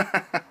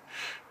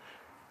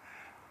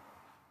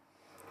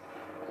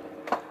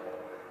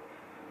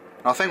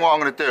 I think what I'm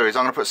going to do is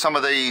I'm going to put some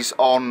of these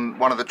on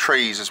one of the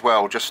trees as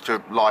well, just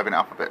to liven it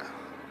up a bit.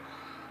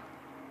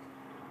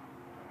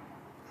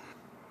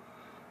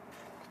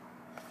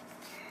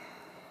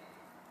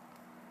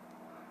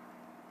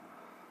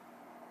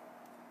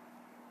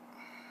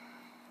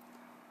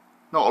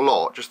 Not a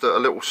lot, just a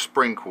little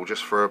sprinkle,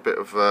 just for a bit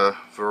of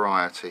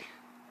variety.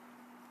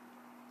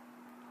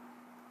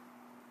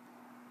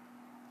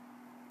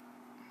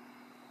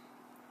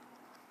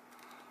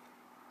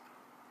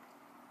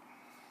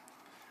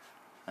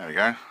 There we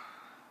go.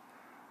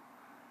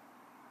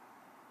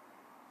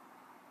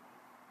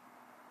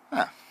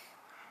 Yeah,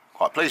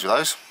 quite pleased with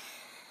those.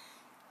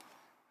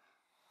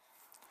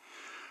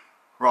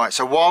 Right,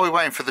 so while we're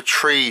waiting for the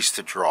trees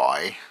to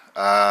dry,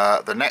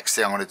 the next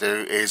thing I'm going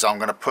to do is I'm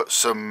going to put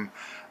some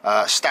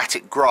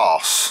static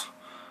grass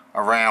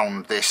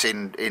around this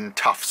in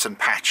tufts and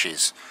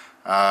patches.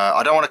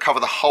 I don't want to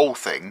cover the whole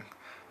thing,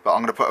 but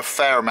I'm going to put a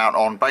fair amount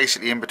on,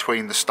 basically in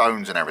between the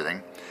stones and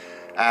everything.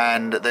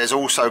 And there's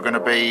also going to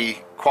be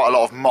quite a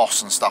lot of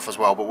moss and stuff as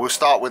well, but we'll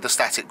start with the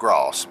static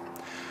grass.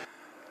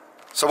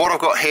 So what I've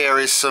got here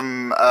is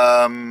some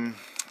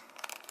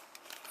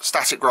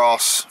static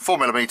grass,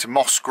 4mm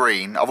moss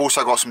green. I've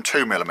also got some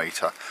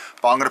 2mm,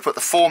 but I'm going to put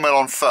the 4mm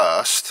on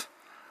first,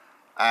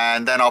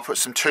 and then I'll put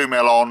some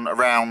 2mm on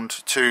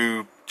around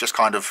to just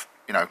kind of,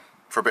 you know,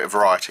 for a bit of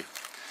variety.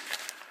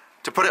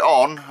 To put it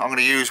on, I'm going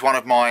to use one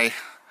of my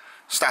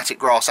static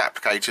grass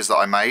applicators that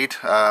I made.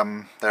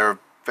 There are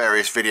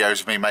various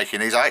videos of me making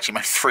these. I actually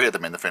made 3 of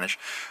them in the finish,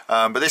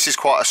 but this is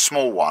quite a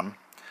small one,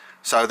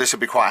 so this will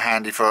be quite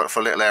handy for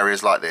little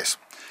areas like this.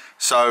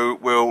 So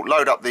we'll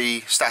load up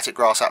the static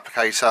grass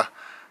applicator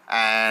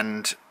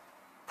and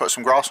put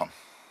some grass on.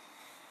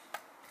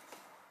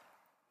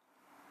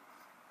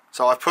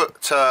 So I've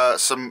put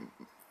some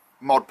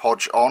Mod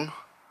Podge on.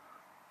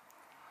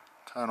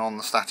 Turn on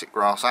the static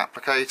grass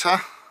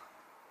applicator.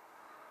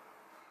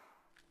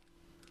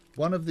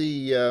 One of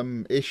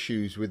the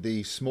issues with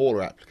these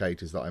smaller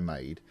applicators that I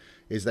made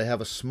is they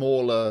have a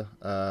smaller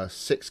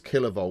 6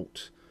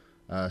 kilovolt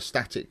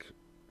static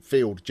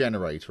field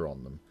generator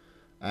on them,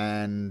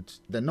 and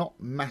they're not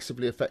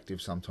massively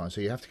effective sometimes,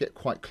 so you have to get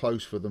quite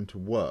close for them to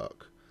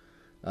work.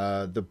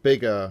 The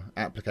bigger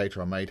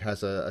applicator I made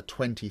has a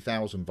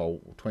 20,000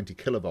 volt or 20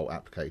 kilovolt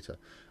applicator,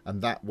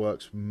 and that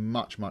works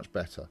much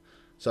better.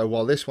 So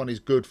while this one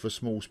is good for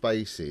small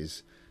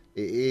spaces,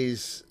 it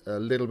is a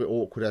little bit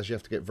awkward as you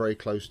have to get very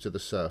close to the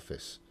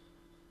surface.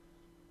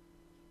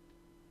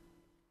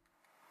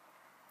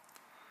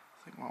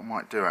 I think what I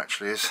might do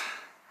actually is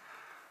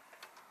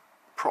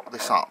prop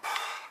this up.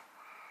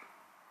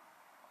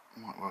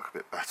 Might work a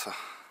bit better.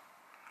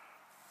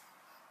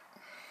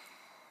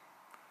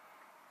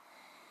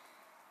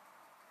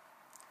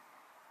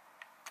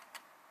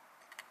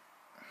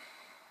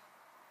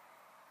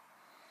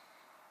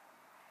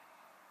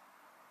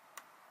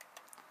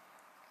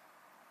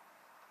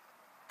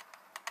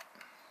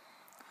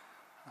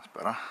 That's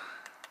better.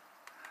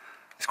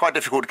 It's quite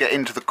difficult to get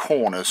into the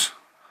corners.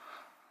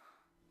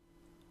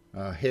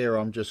 Here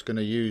I'm just going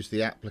to use the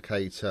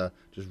applicator,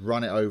 just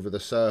run it over the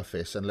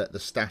surface and let the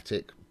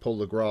static pull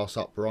the grass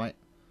upright.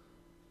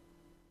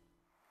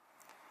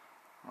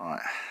 Right,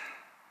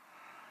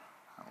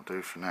 that'll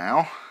do for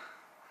now.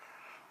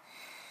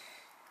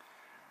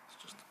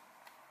 Let's just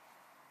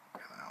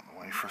get that out of the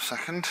way for a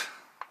second.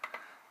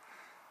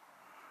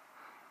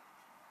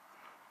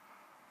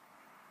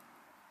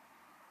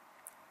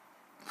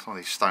 Some of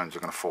these stones are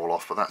going to fall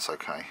off, but that's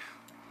okay,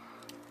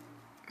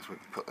 because we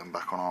can put them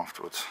back on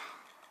afterwards.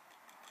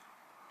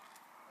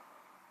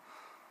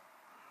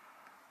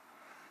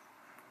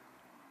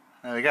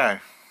 There we go.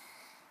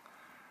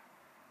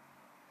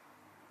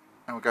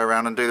 And we'll go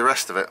around and do the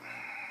rest of it.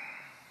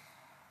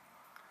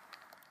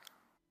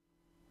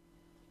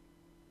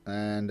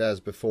 And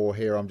as before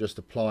here, I'm just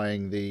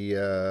applying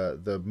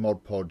the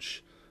Mod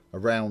Podge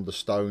around the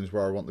stones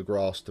where I want the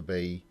grass to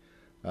be.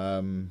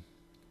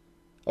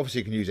 Obviously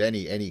you can use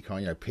any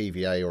kind,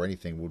 PVA or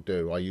anything will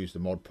do. I use the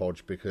Mod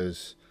Podge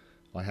because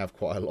I have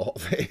quite a lot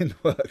of it in the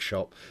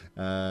workshop,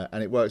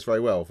 and it works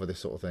very well for this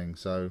sort of thing.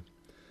 So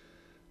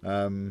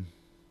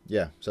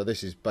yeah, so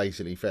this is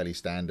basically fairly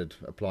standard,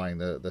 applying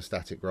the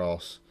static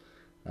grass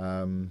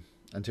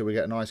until we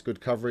get a nice good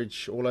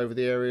coverage all over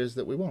the areas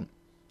that we want,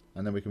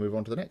 and then we can move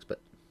on to the next bit.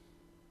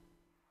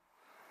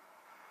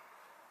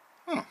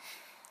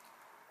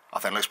 I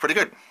think it looks pretty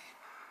good.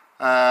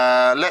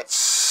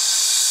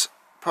 Let's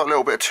put a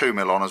little bit of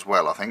 2mm on as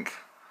well, I think,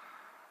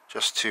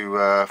 just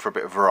to for a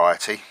bit of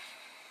variety.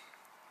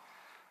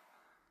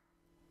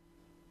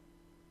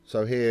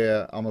 So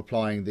here I'm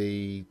applying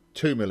the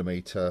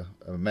 2mm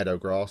meadow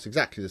grass,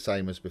 exactly the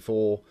same as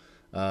before.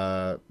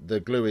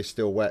 The glue is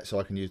still wet, so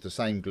I can use the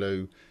same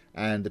glue,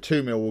 and the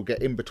 2mm will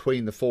get in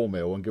between the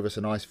 4mm and give us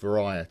a nice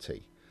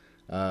variety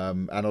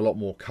and a lot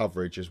more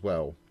coverage as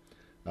well.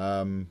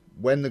 When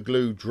the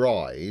glue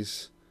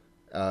dries,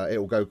 it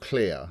will go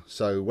clear,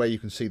 so where you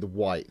can see the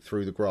white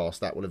through the grass,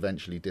 that will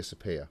eventually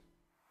disappear.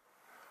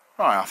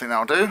 Right, I think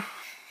that'll do.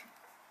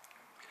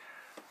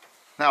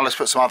 Now let's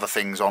put some other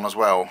things on as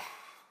well.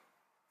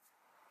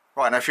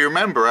 Right, now if you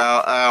remember,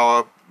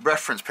 our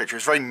reference picture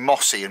is very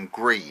mossy and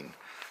green,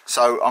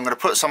 so I'm going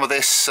to put some of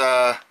this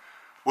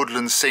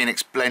Woodland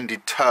Scenics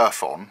blended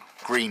turf on,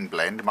 green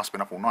blend. It must have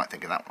been up all night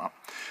thinking that one up.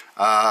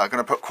 I'm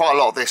going to put quite a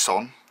lot of this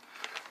on.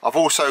 I've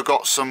also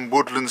got some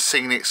Woodland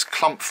Scenics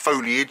clump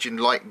foliage in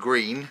light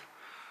green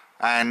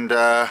and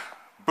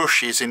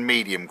bushes in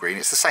medium green.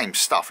 It's the same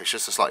stuff, it's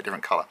just a slightly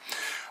different colour.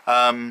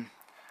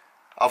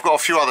 I've got a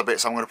few other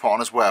bits I'm going to put on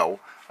as well.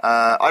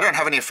 I don't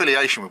have any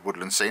affiliation with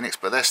Woodland Scenics,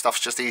 but their stuff's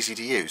just easy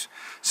to use.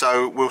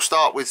 So we'll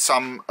start with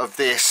some of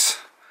this,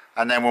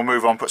 and then we'll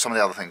move on, put some of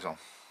the other things on.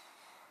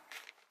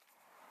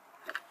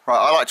 Right,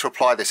 I like to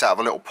apply this out of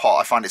a little pot.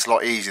 I find it's a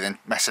lot easier than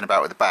messing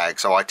about with the bag,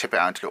 so I tip it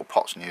out into little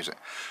pots and use it.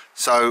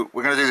 So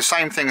we're going to do the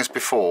same thing as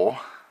before.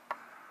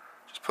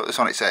 Just put this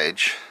on its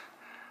edge,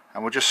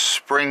 and we'll just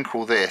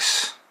sprinkle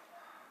this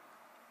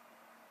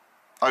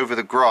over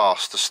the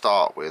grass to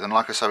start with. And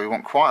like I say, we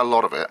want quite a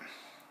lot of it.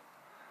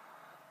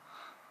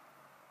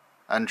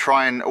 And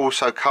try and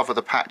also cover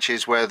the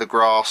patches where the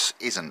grass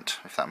isn't,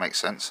 if that makes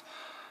sense.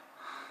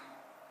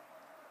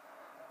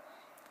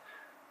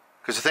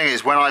 Because the thing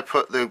is, when I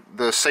put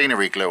the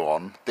scenery glue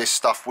on, this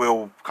stuff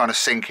will kind of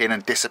sink in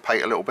and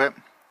dissipate a little bit.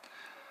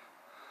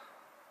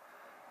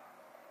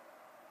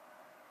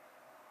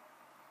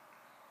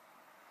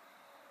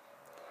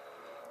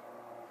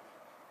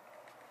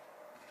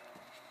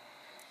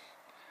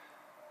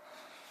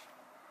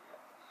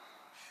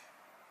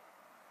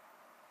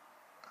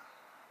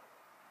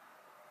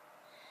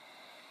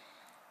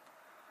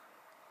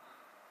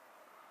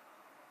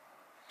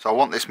 So I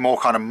want this more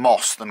kind of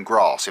moss than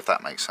grass, if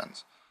that makes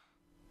sense.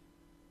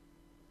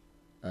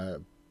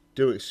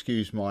 Do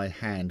excuse my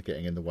hand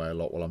getting in the way a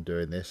lot while I'm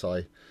doing this.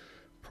 I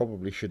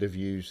probably should have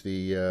used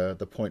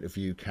the point of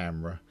view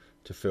camera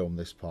to film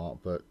this part,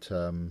 but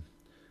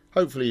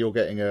hopefully you're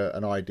getting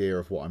an idea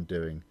of what I'm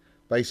doing.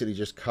 Basically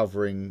just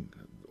covering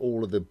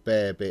all of the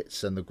bare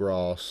bits and the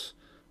grass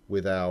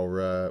with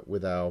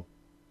our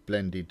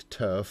blended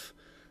turf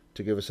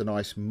to give us a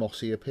nice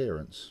mossy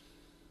appearance.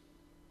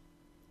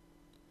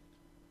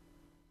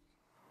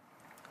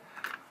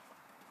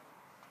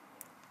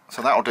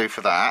 So that'll do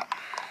for that.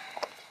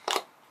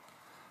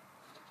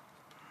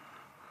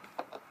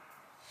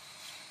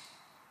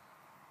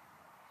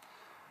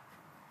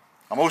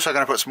 I'm also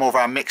going to put some more of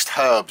our mixed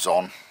herbs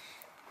on.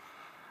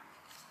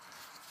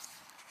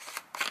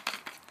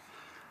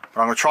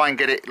 But I'm going to try and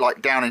get it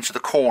like down into the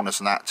corners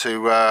and that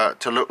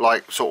to look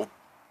like sort of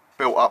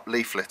built up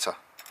leaf litter.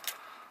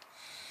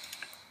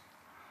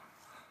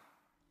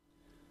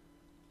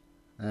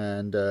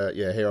 And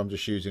yeah, here I'm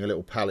just using a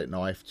little palette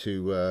knife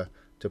to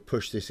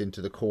push this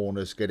into the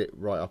corners, get it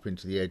right up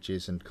into the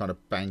edges and kind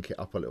of bank it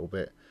up a little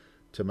bit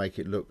to make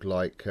it look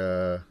like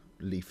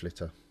leaf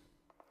litter.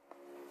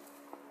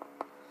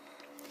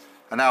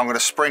 And now I'm going to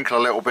sprinkle a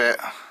little bit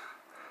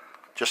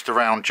just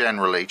around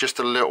generally, just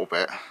a little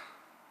bit.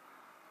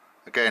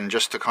 Again,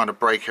 just to kind of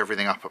break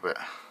everything up a bit.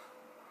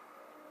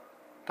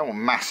 Don't want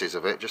masses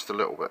of it, just a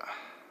little bit.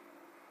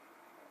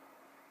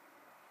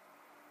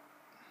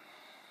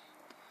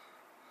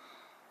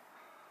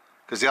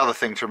 Because the other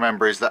thing to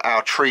remember is that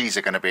our trees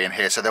are going to be in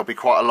here, so there'll be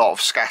quite a lot of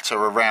scatter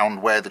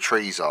around where the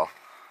trees are.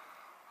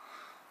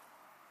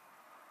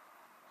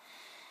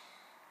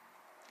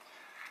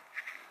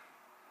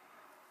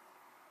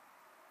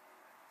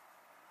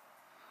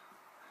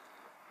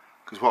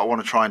 Because what I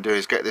want to try and do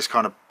is get this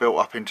kind of built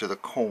up into the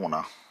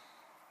corner.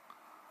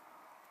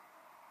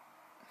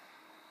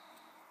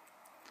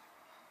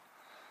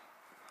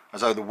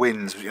 as though the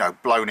wind's, you know,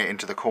 blown it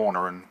into the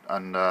corner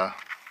and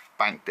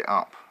banked it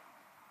up.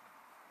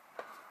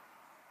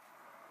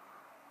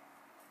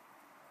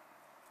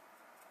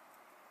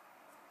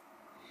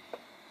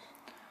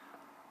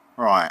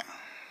 Right,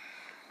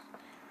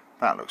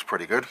 that looks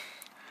pretty good.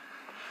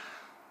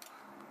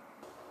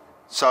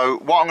 So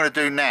what I'm going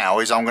to do now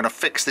is I'm going to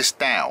fix this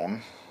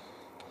down,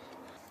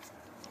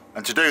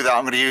 and to do that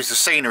I'm going to use the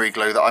scenery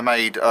glue that I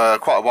made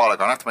quite a while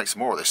ago. I have to make some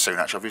more of this soon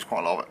actually, I've used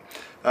quite a lot of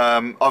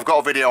it. I've got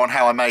a video on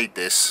how I made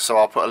this, so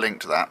I'll put a link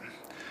to that.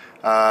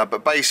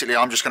 But basically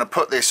I'm just going to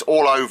put this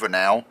all over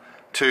now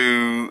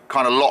to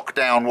kind of lock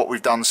down what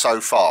we've done so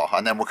far,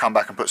 and then we'll come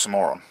back and put some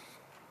more on.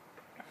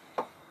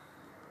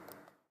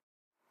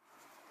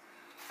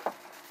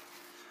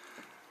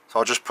 So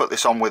I'll just put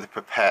this on with a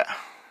pipette.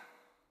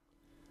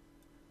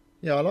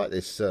 Yeah, I like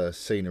this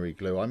scenery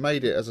glue. I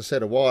made it, as I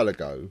said, a while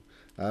ago,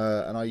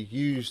 and I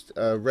used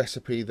a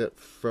recipe that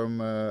from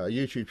a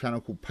YouTube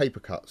channel called Paper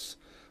Cuts.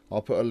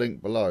 I'll put a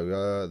link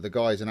below. The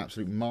guy's an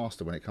absolute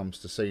master when it comes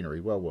to scenery.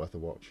 Well worth a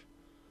watch.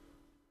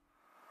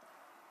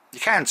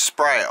 You can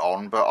spray it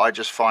on, but I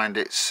just find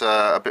it's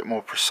a bit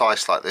more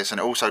precise like this, and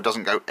it also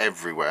doesn't go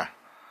everywhere.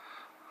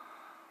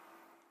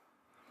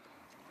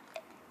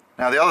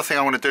 Now the other thing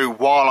I'm going to do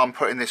while I'm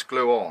putting this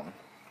glue on,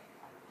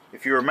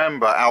 if you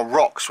remember, our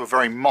rocks were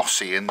very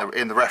mossy in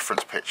the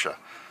reference picture.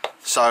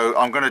 So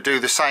I'm going to do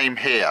the same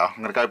here. I'm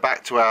going to go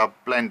back to our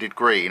blended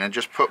green and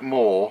just put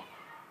more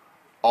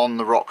on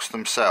the rocks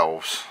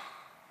themselves,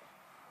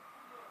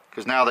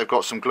 because now they've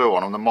got some glue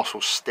on them, the moss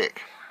will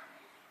stick.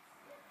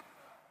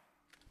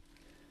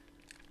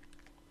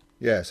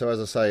 Yeah, so as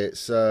I say,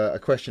 it's a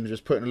question of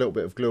just putting a little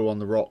bit of glue on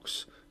the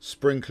rocks,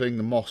 sprinkling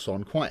the moss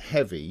on quite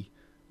heavy,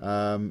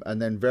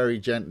 and then very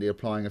gently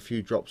applying a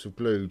few drops of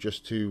glue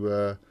just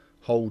to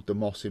hold the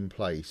moss in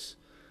place.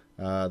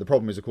 The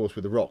problem is, of course,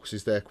 with the rocks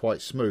is they're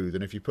quite smooth,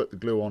 and if you put the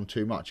glue on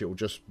too much it will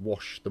just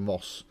wash the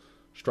moss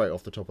straight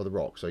off the top of the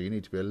rock, so you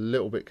need to be a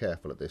little bit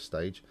careful at this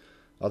stage,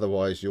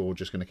 otherwise you're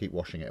just going to keep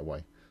washing it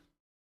away.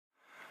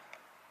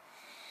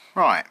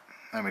 Right,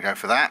 there we go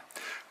for that.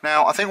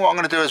 Now I think what I'm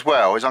going to do as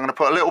well is I'm going to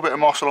put a little bit of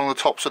moss along the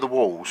tops of the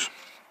walls,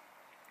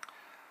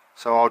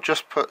 so I'll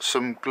just put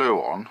some glue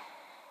on.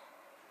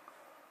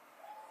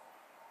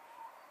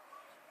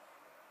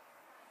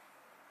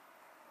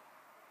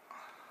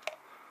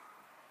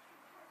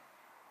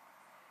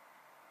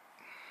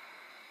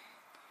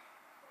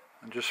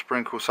 And just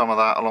sprinkle some of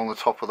that along the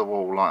top of the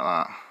wall like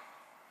that.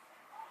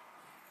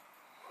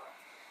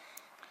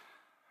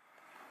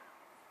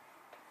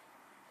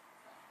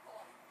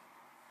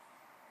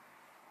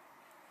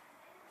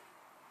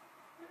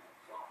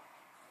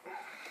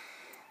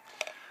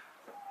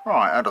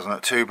 Right, that doesn't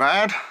look too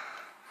bad.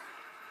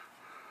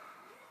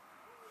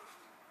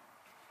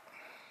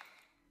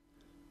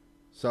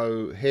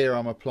 So here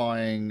I'm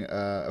applying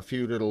a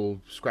few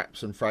little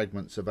scraps and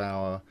fragments of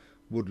our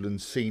Woodland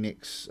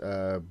Scenics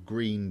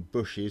green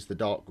bushes, the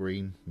dark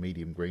green,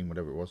 medium green,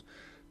 whatever it was,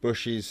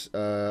 bushes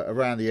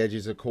around the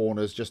edges of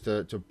corners, just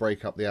to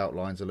break up the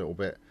outlines a little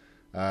bit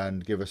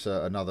and give us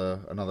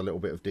another little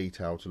bit of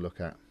detail to look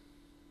at.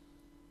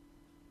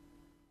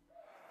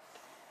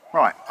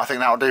 Right, I think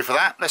that'll do for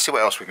that. Let's see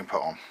what else we can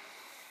put on.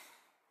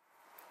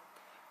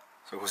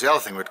 So of course the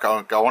other thing we'd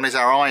go on is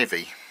our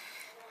ivy.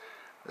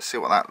 Let's see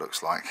what that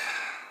looks like.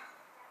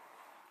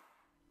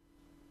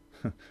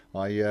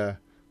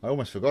 I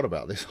almost forgot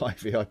about this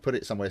ivy. I put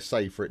it somewhere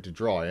safe for it to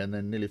dry and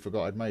then nearly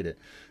forgot I'd made it.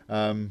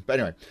 But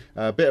anyway,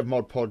 a bit of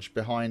Mod Podge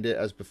behind it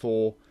as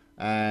before,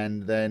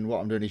 and then what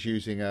I'm doing is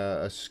using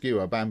a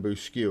skewer, bamboo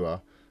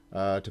skewer,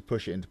 to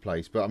push it into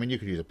place. But I mean, you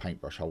could use a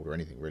paintbrush holder or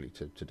anything really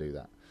to do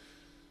that.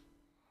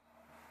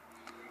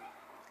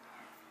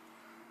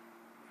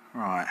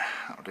 Right,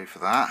 that'll do for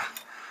that.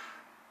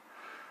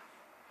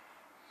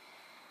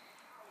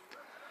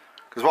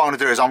 Because what I'm going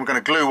to do is I'm going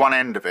to glue one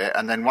end of it,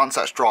 and then once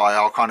that's dry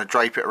I'll kind of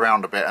drape it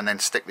around a bit and then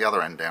stick the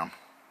other end down.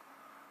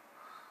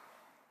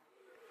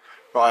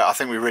 Right, I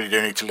think we really do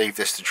need to leave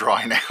this to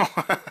dry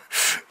now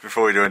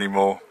before we do any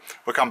more.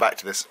 We'll come back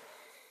to this.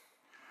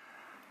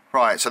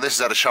 Right, so this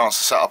has had a chance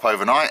to set up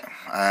overnight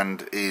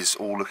and is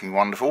all looking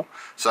wonderful.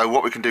 So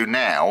what we can do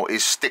now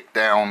is stick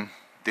down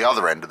the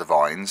other end of the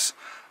vines.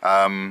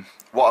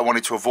 What I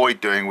wanted to avoid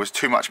doing was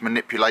too much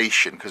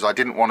manipulation, because I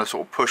didn't want to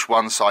sort of push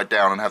one side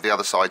down and have the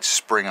other side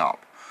spring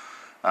up.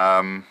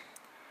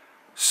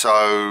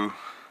 So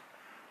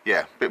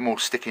yeah, a bit more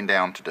sticking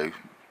down to do.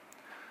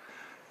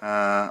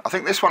 I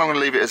think this one I'm going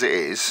to leave it as it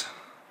is.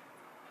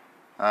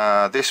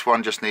 This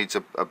one just needs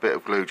a bit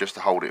of glue just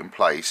to hold it in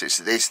place.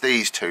 It's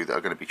these two that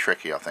are going to be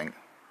tricky, I think.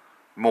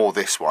 More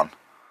this one.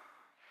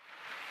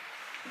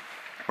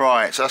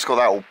 Right, so that's got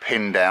that all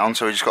pinned down,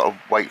 so we just got to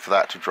wait for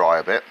that to dry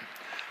a bit.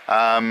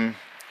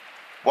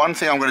 One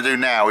thing I'm going to do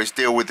now is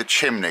deal with the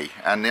chimney,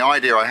 and the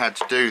idea I had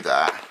to do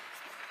that,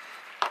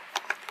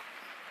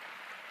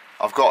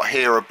 I've got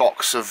here a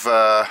box of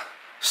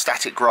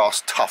static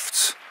grass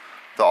tufts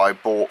that I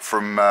bought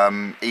from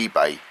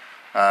eBay.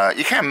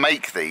 You can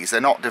make these, they're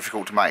not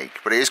difficult to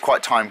make, but it is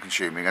quite time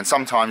consuming, and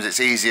sometimes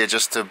it's easier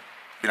just to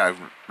you know,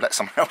 let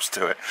someone else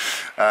do it.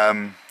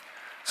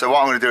 So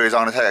what I'm going to do is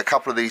I'm going to take a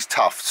couple of these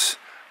tufts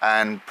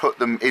and put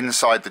them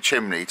inside the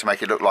chimney to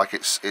make it look like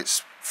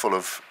it's full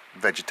of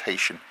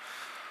vegetation.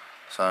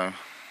 So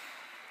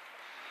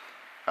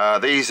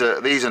these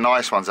are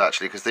nice ones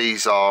actually, because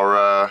these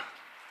are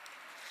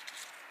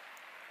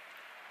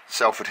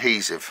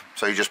self-adhesive,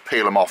 so you just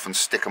peel them off and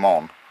stick them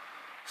on.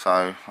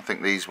 So I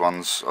think these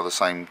ones are the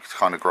same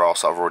kind of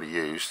grass I've already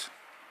used.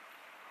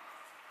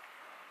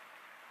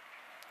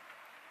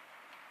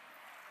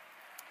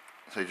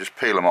 So you just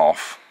peel them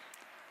off.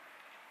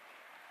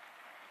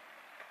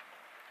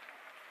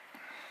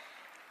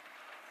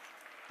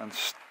 And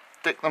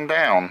stick them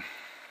down.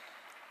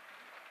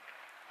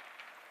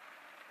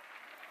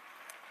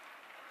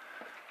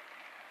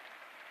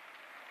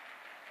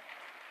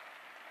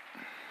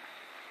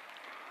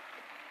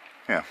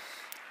 Yeah,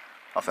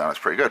 I think that's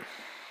pretty good.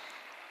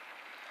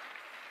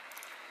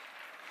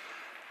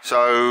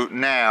 So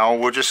now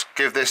we'll just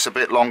give this a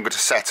bit longer to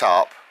set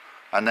up,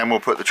 and then we'll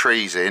put the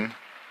trees in.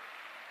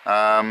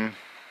 And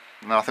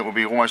I think we'll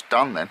be almost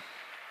done then.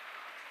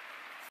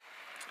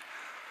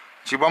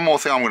 See, one more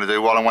thing I'm going to do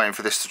while I'm waiting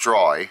for this to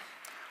dry,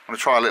 I'm going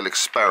to try a little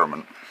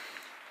experiment.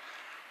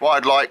 What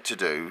I'd like to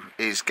do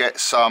is get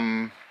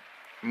some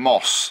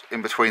moss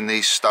in between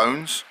these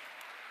stones.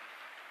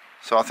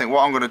 So I think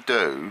what I'm going to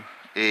do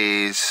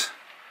is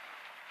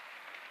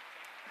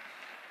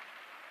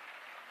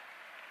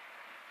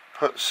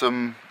put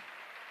some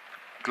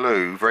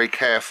glue very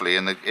carefully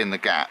in the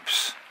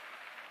gaps.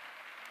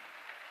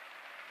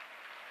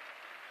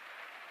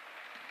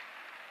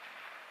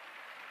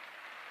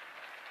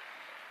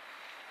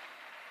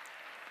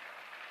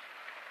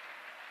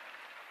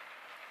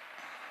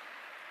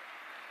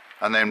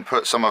 And then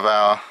put some of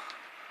our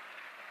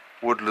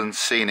Woodland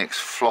Scenics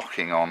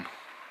flocking on.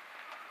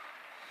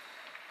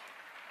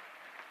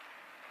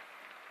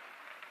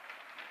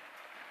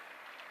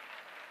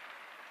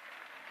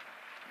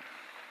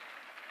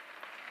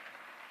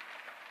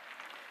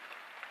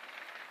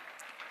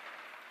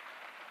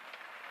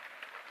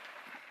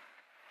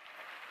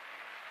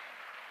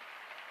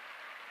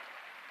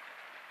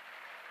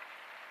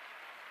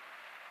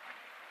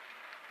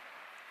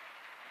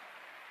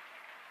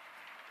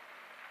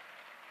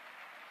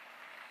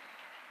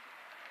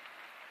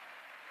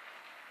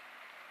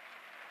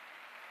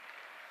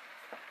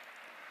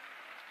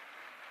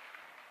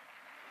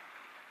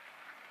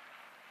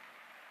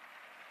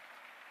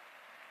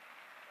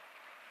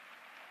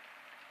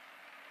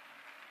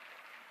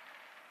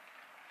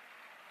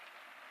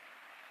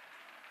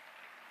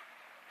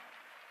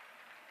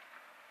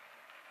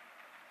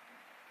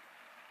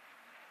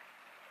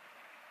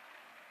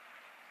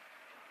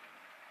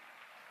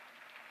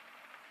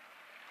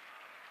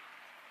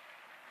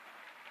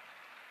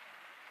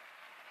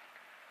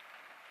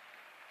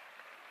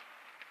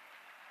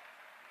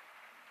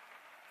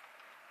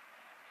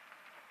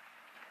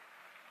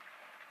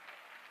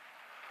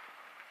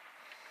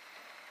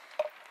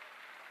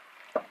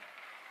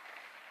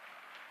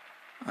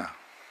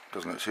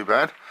 Doesn't look too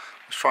bad.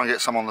 Let's try and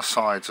get some on the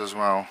sides as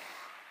well.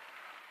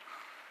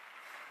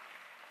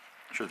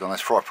 Should have done this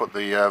before I put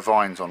the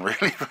vines on,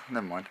 really, but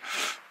never mind.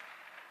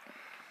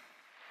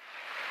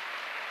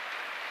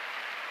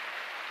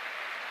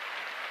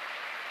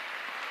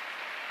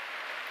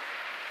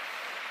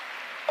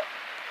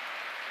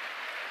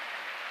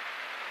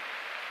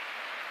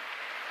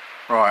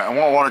 Right, and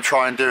what I want to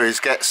try and do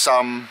is get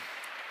some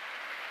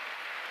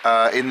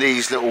in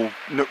these little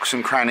nooks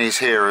and crannies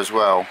here as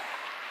well.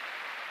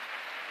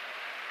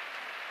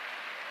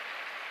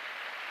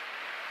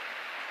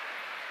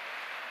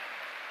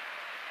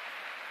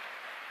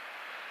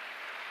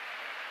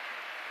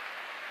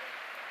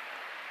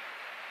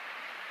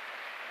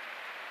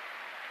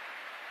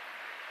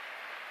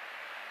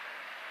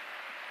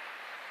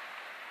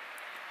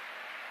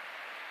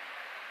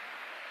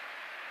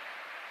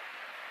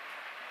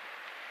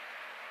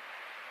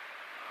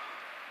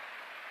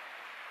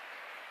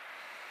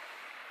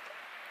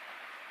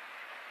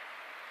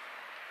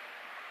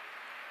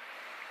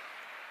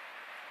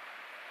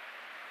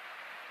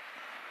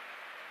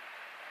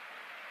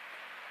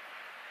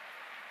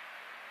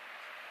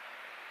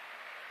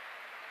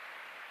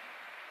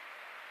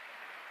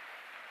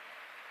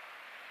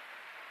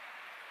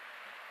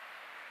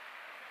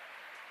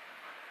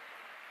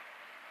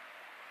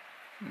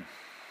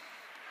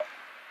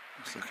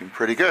 It's looking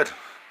pretty good.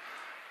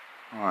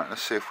 Alright,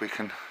 let's see if we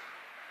can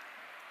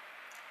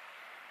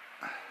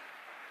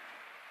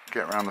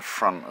get around the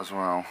front as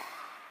well.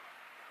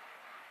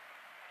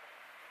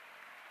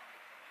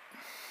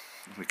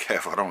 Be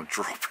careful, I don't want to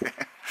drop it.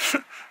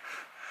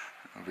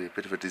 It'll be a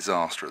bit of a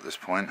disaster at this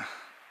point.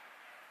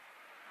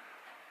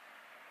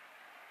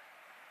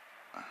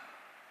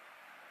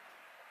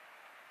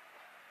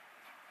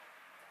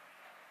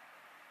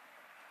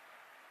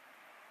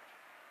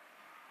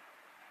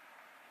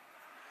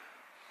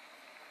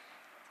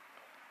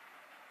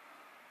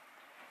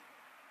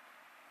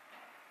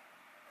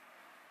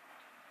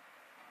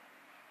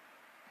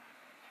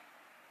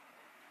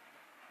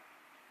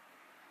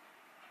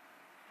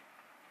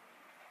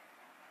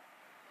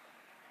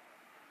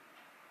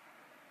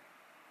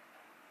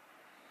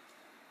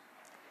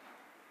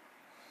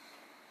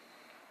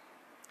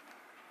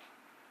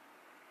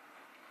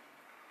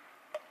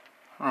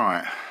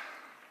 Right,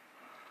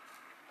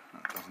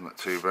 that doesn't look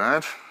too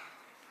bad.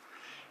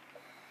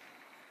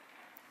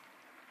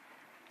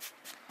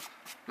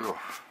 Ugh.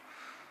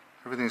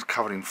 Everything's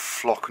covered in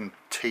flock and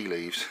tea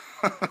leaves.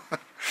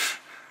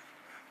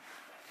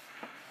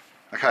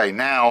 Okay,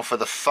 now for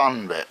the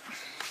fun bit.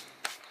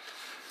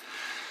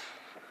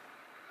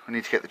 I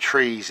need to get the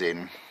trees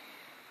in.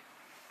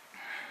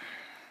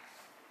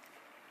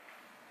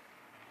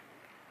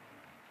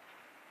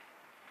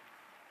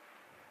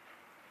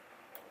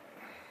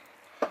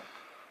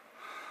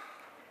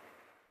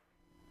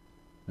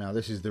 Now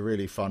this is the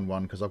really fun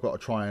one, because I've got to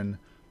try and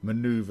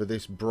maneuver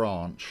this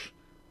branch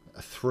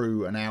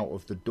through and out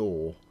of the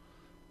door,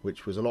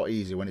 which was a lot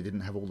easier when it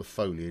didn't have all the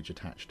foliage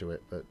attached to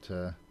it,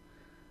 but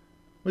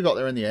we got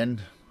there in the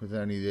end with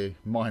only the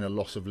minor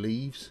loss of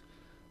leaves.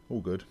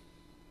 All good.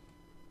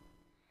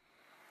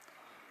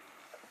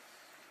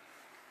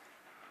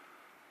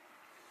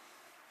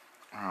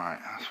 Alright,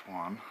 that's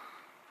one.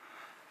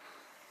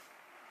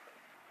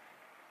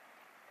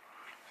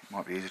 It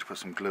might be easy to put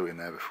some glue in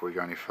there before we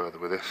go any further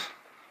with this.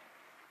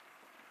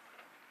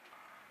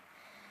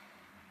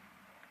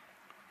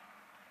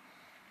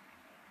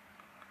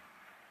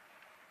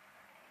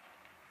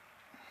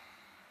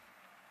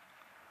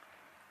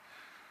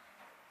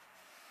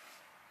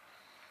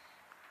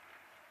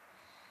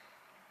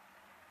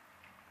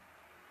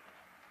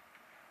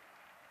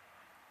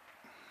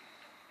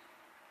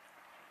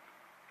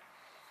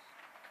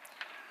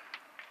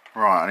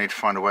 Right, I need to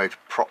find a way to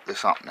prop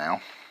this up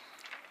now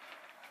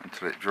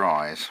until it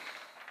dries.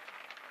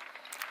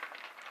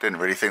 Didn't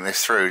really think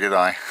this through, did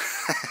I?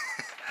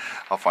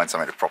 I'll find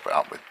something to prop it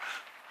up with.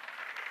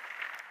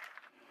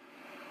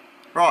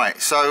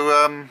 Right,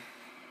 so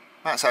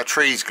that's our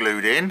trees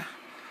glued in.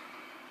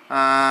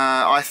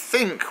 I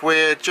think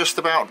we're just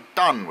about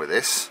done with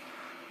this.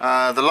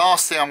 The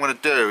last thing I'm going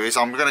to do is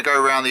I'm going to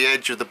go around the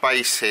edge of the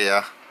base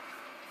here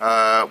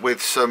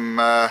with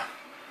some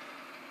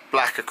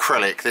black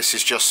acrylic. This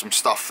is just some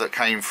stuff that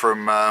came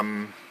from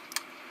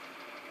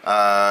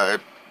a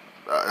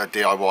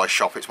DIY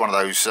shop. It's one of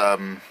those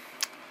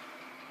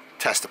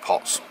tester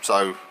pots,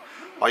 so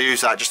I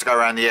use that just to go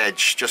around the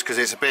edge, just because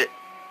it's a bit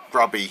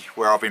grubby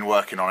where I've been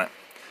working on it,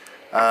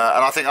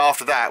 and I think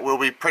after that we'll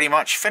be pretty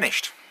much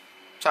finished.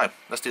 So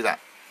let's do that.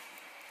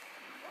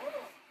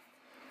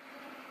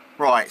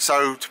 Right,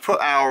 so to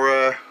put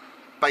our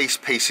base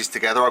pieces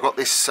together, I've got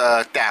this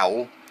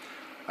dowel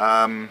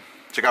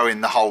to go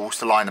in the holes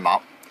to line them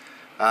up.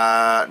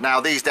 Now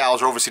these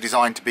dowels are obviously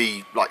designed to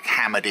be like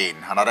hammered in,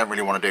 and I don't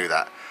really want to do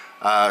that.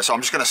 So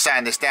I'm just going to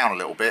sand this down a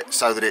little bit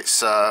so that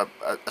it's a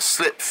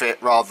slip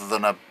fit rather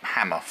than a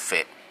hammer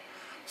fit.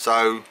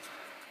 So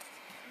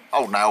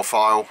old nail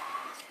file.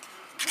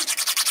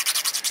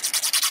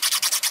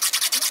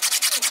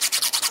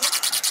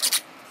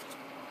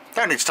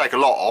 Don't need to take a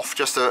lot off,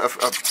 just a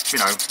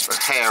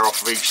hair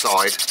off of each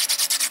side,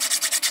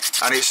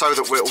 and it's so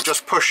that it will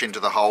just push into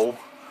the hole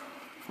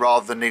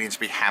rather than needing to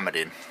be hammered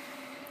in.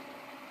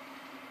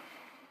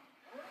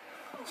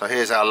 So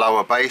here's our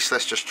lower base.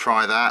 Let's just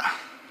try that.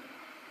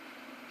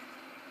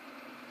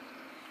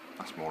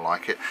 That's more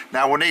like it.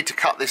 Now we'll need to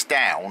cut this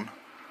down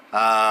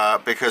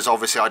because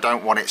obviously I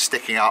don't want it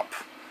sticking up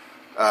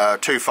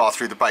too far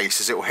through the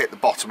base, as it will hit the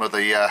bottom of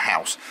the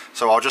house.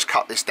 So I'll just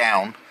cut this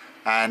down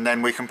and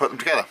then we can put them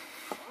together.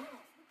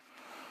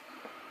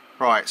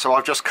 Right, so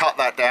I've just cut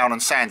that down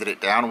and sanded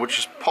it down. We'll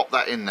just pop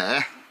that in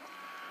there,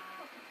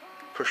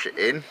 push it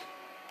in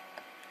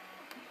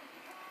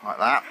like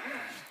that,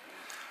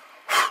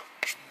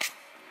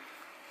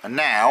 and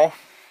now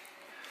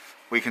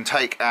we can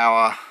take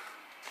our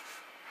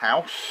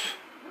house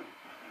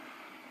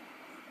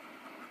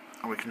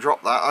and we can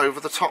drop that over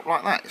the top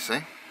like that, you see.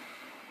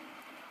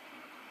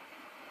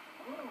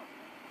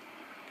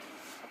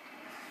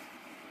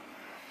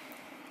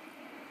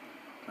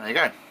 There you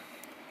go.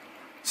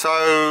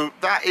 So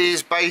that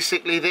is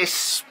basically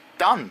this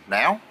done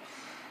now.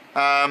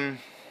 Yeah,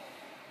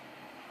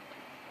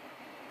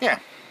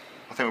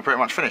 I think we're pretty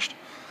much finished.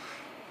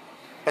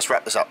 Let's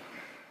wrap this up.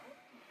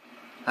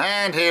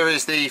 And here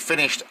is the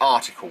finished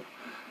article.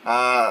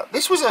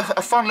 This was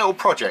a fun little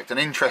project, an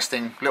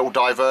interesting little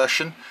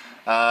diversion.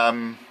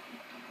 Not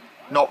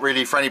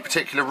really for any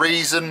particular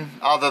reason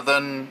other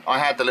than I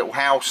had the little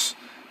house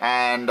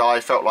and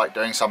I felt like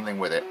doing something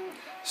with it.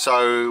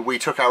 So we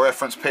took our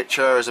reference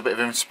picture as a bit of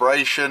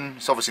inspiration.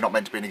 It's obviously not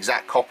meant to be an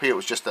exact copy, it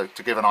was just to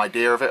give an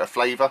idea of it, a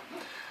flavour.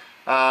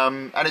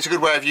 And it's a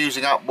good way of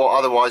using up what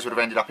otherwise would have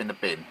ended up in the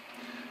bin.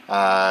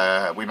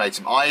 We made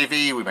some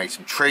ivy, we made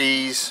some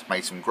trees,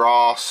 made some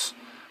grass,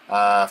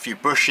 a few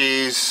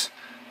bushes.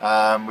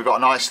 We've got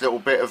a nice little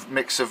bit of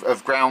mix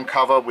of ground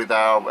cover with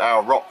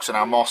our rocks and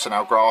our moss and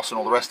our grass and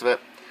all the rest of it.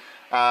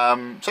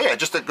 So yeah,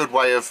 just a good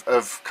way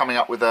of coming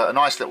up with a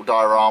nice little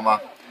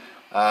diorama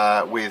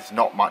with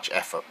not much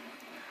effort.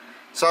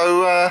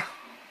 So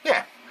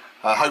yeah,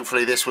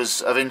 hopefully this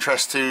was of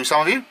interest to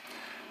some of you.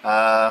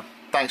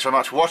 Thanks very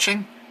much for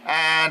watching,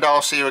 and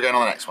I'll see you again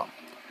on the next one.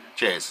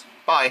 Cheers.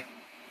 Bye.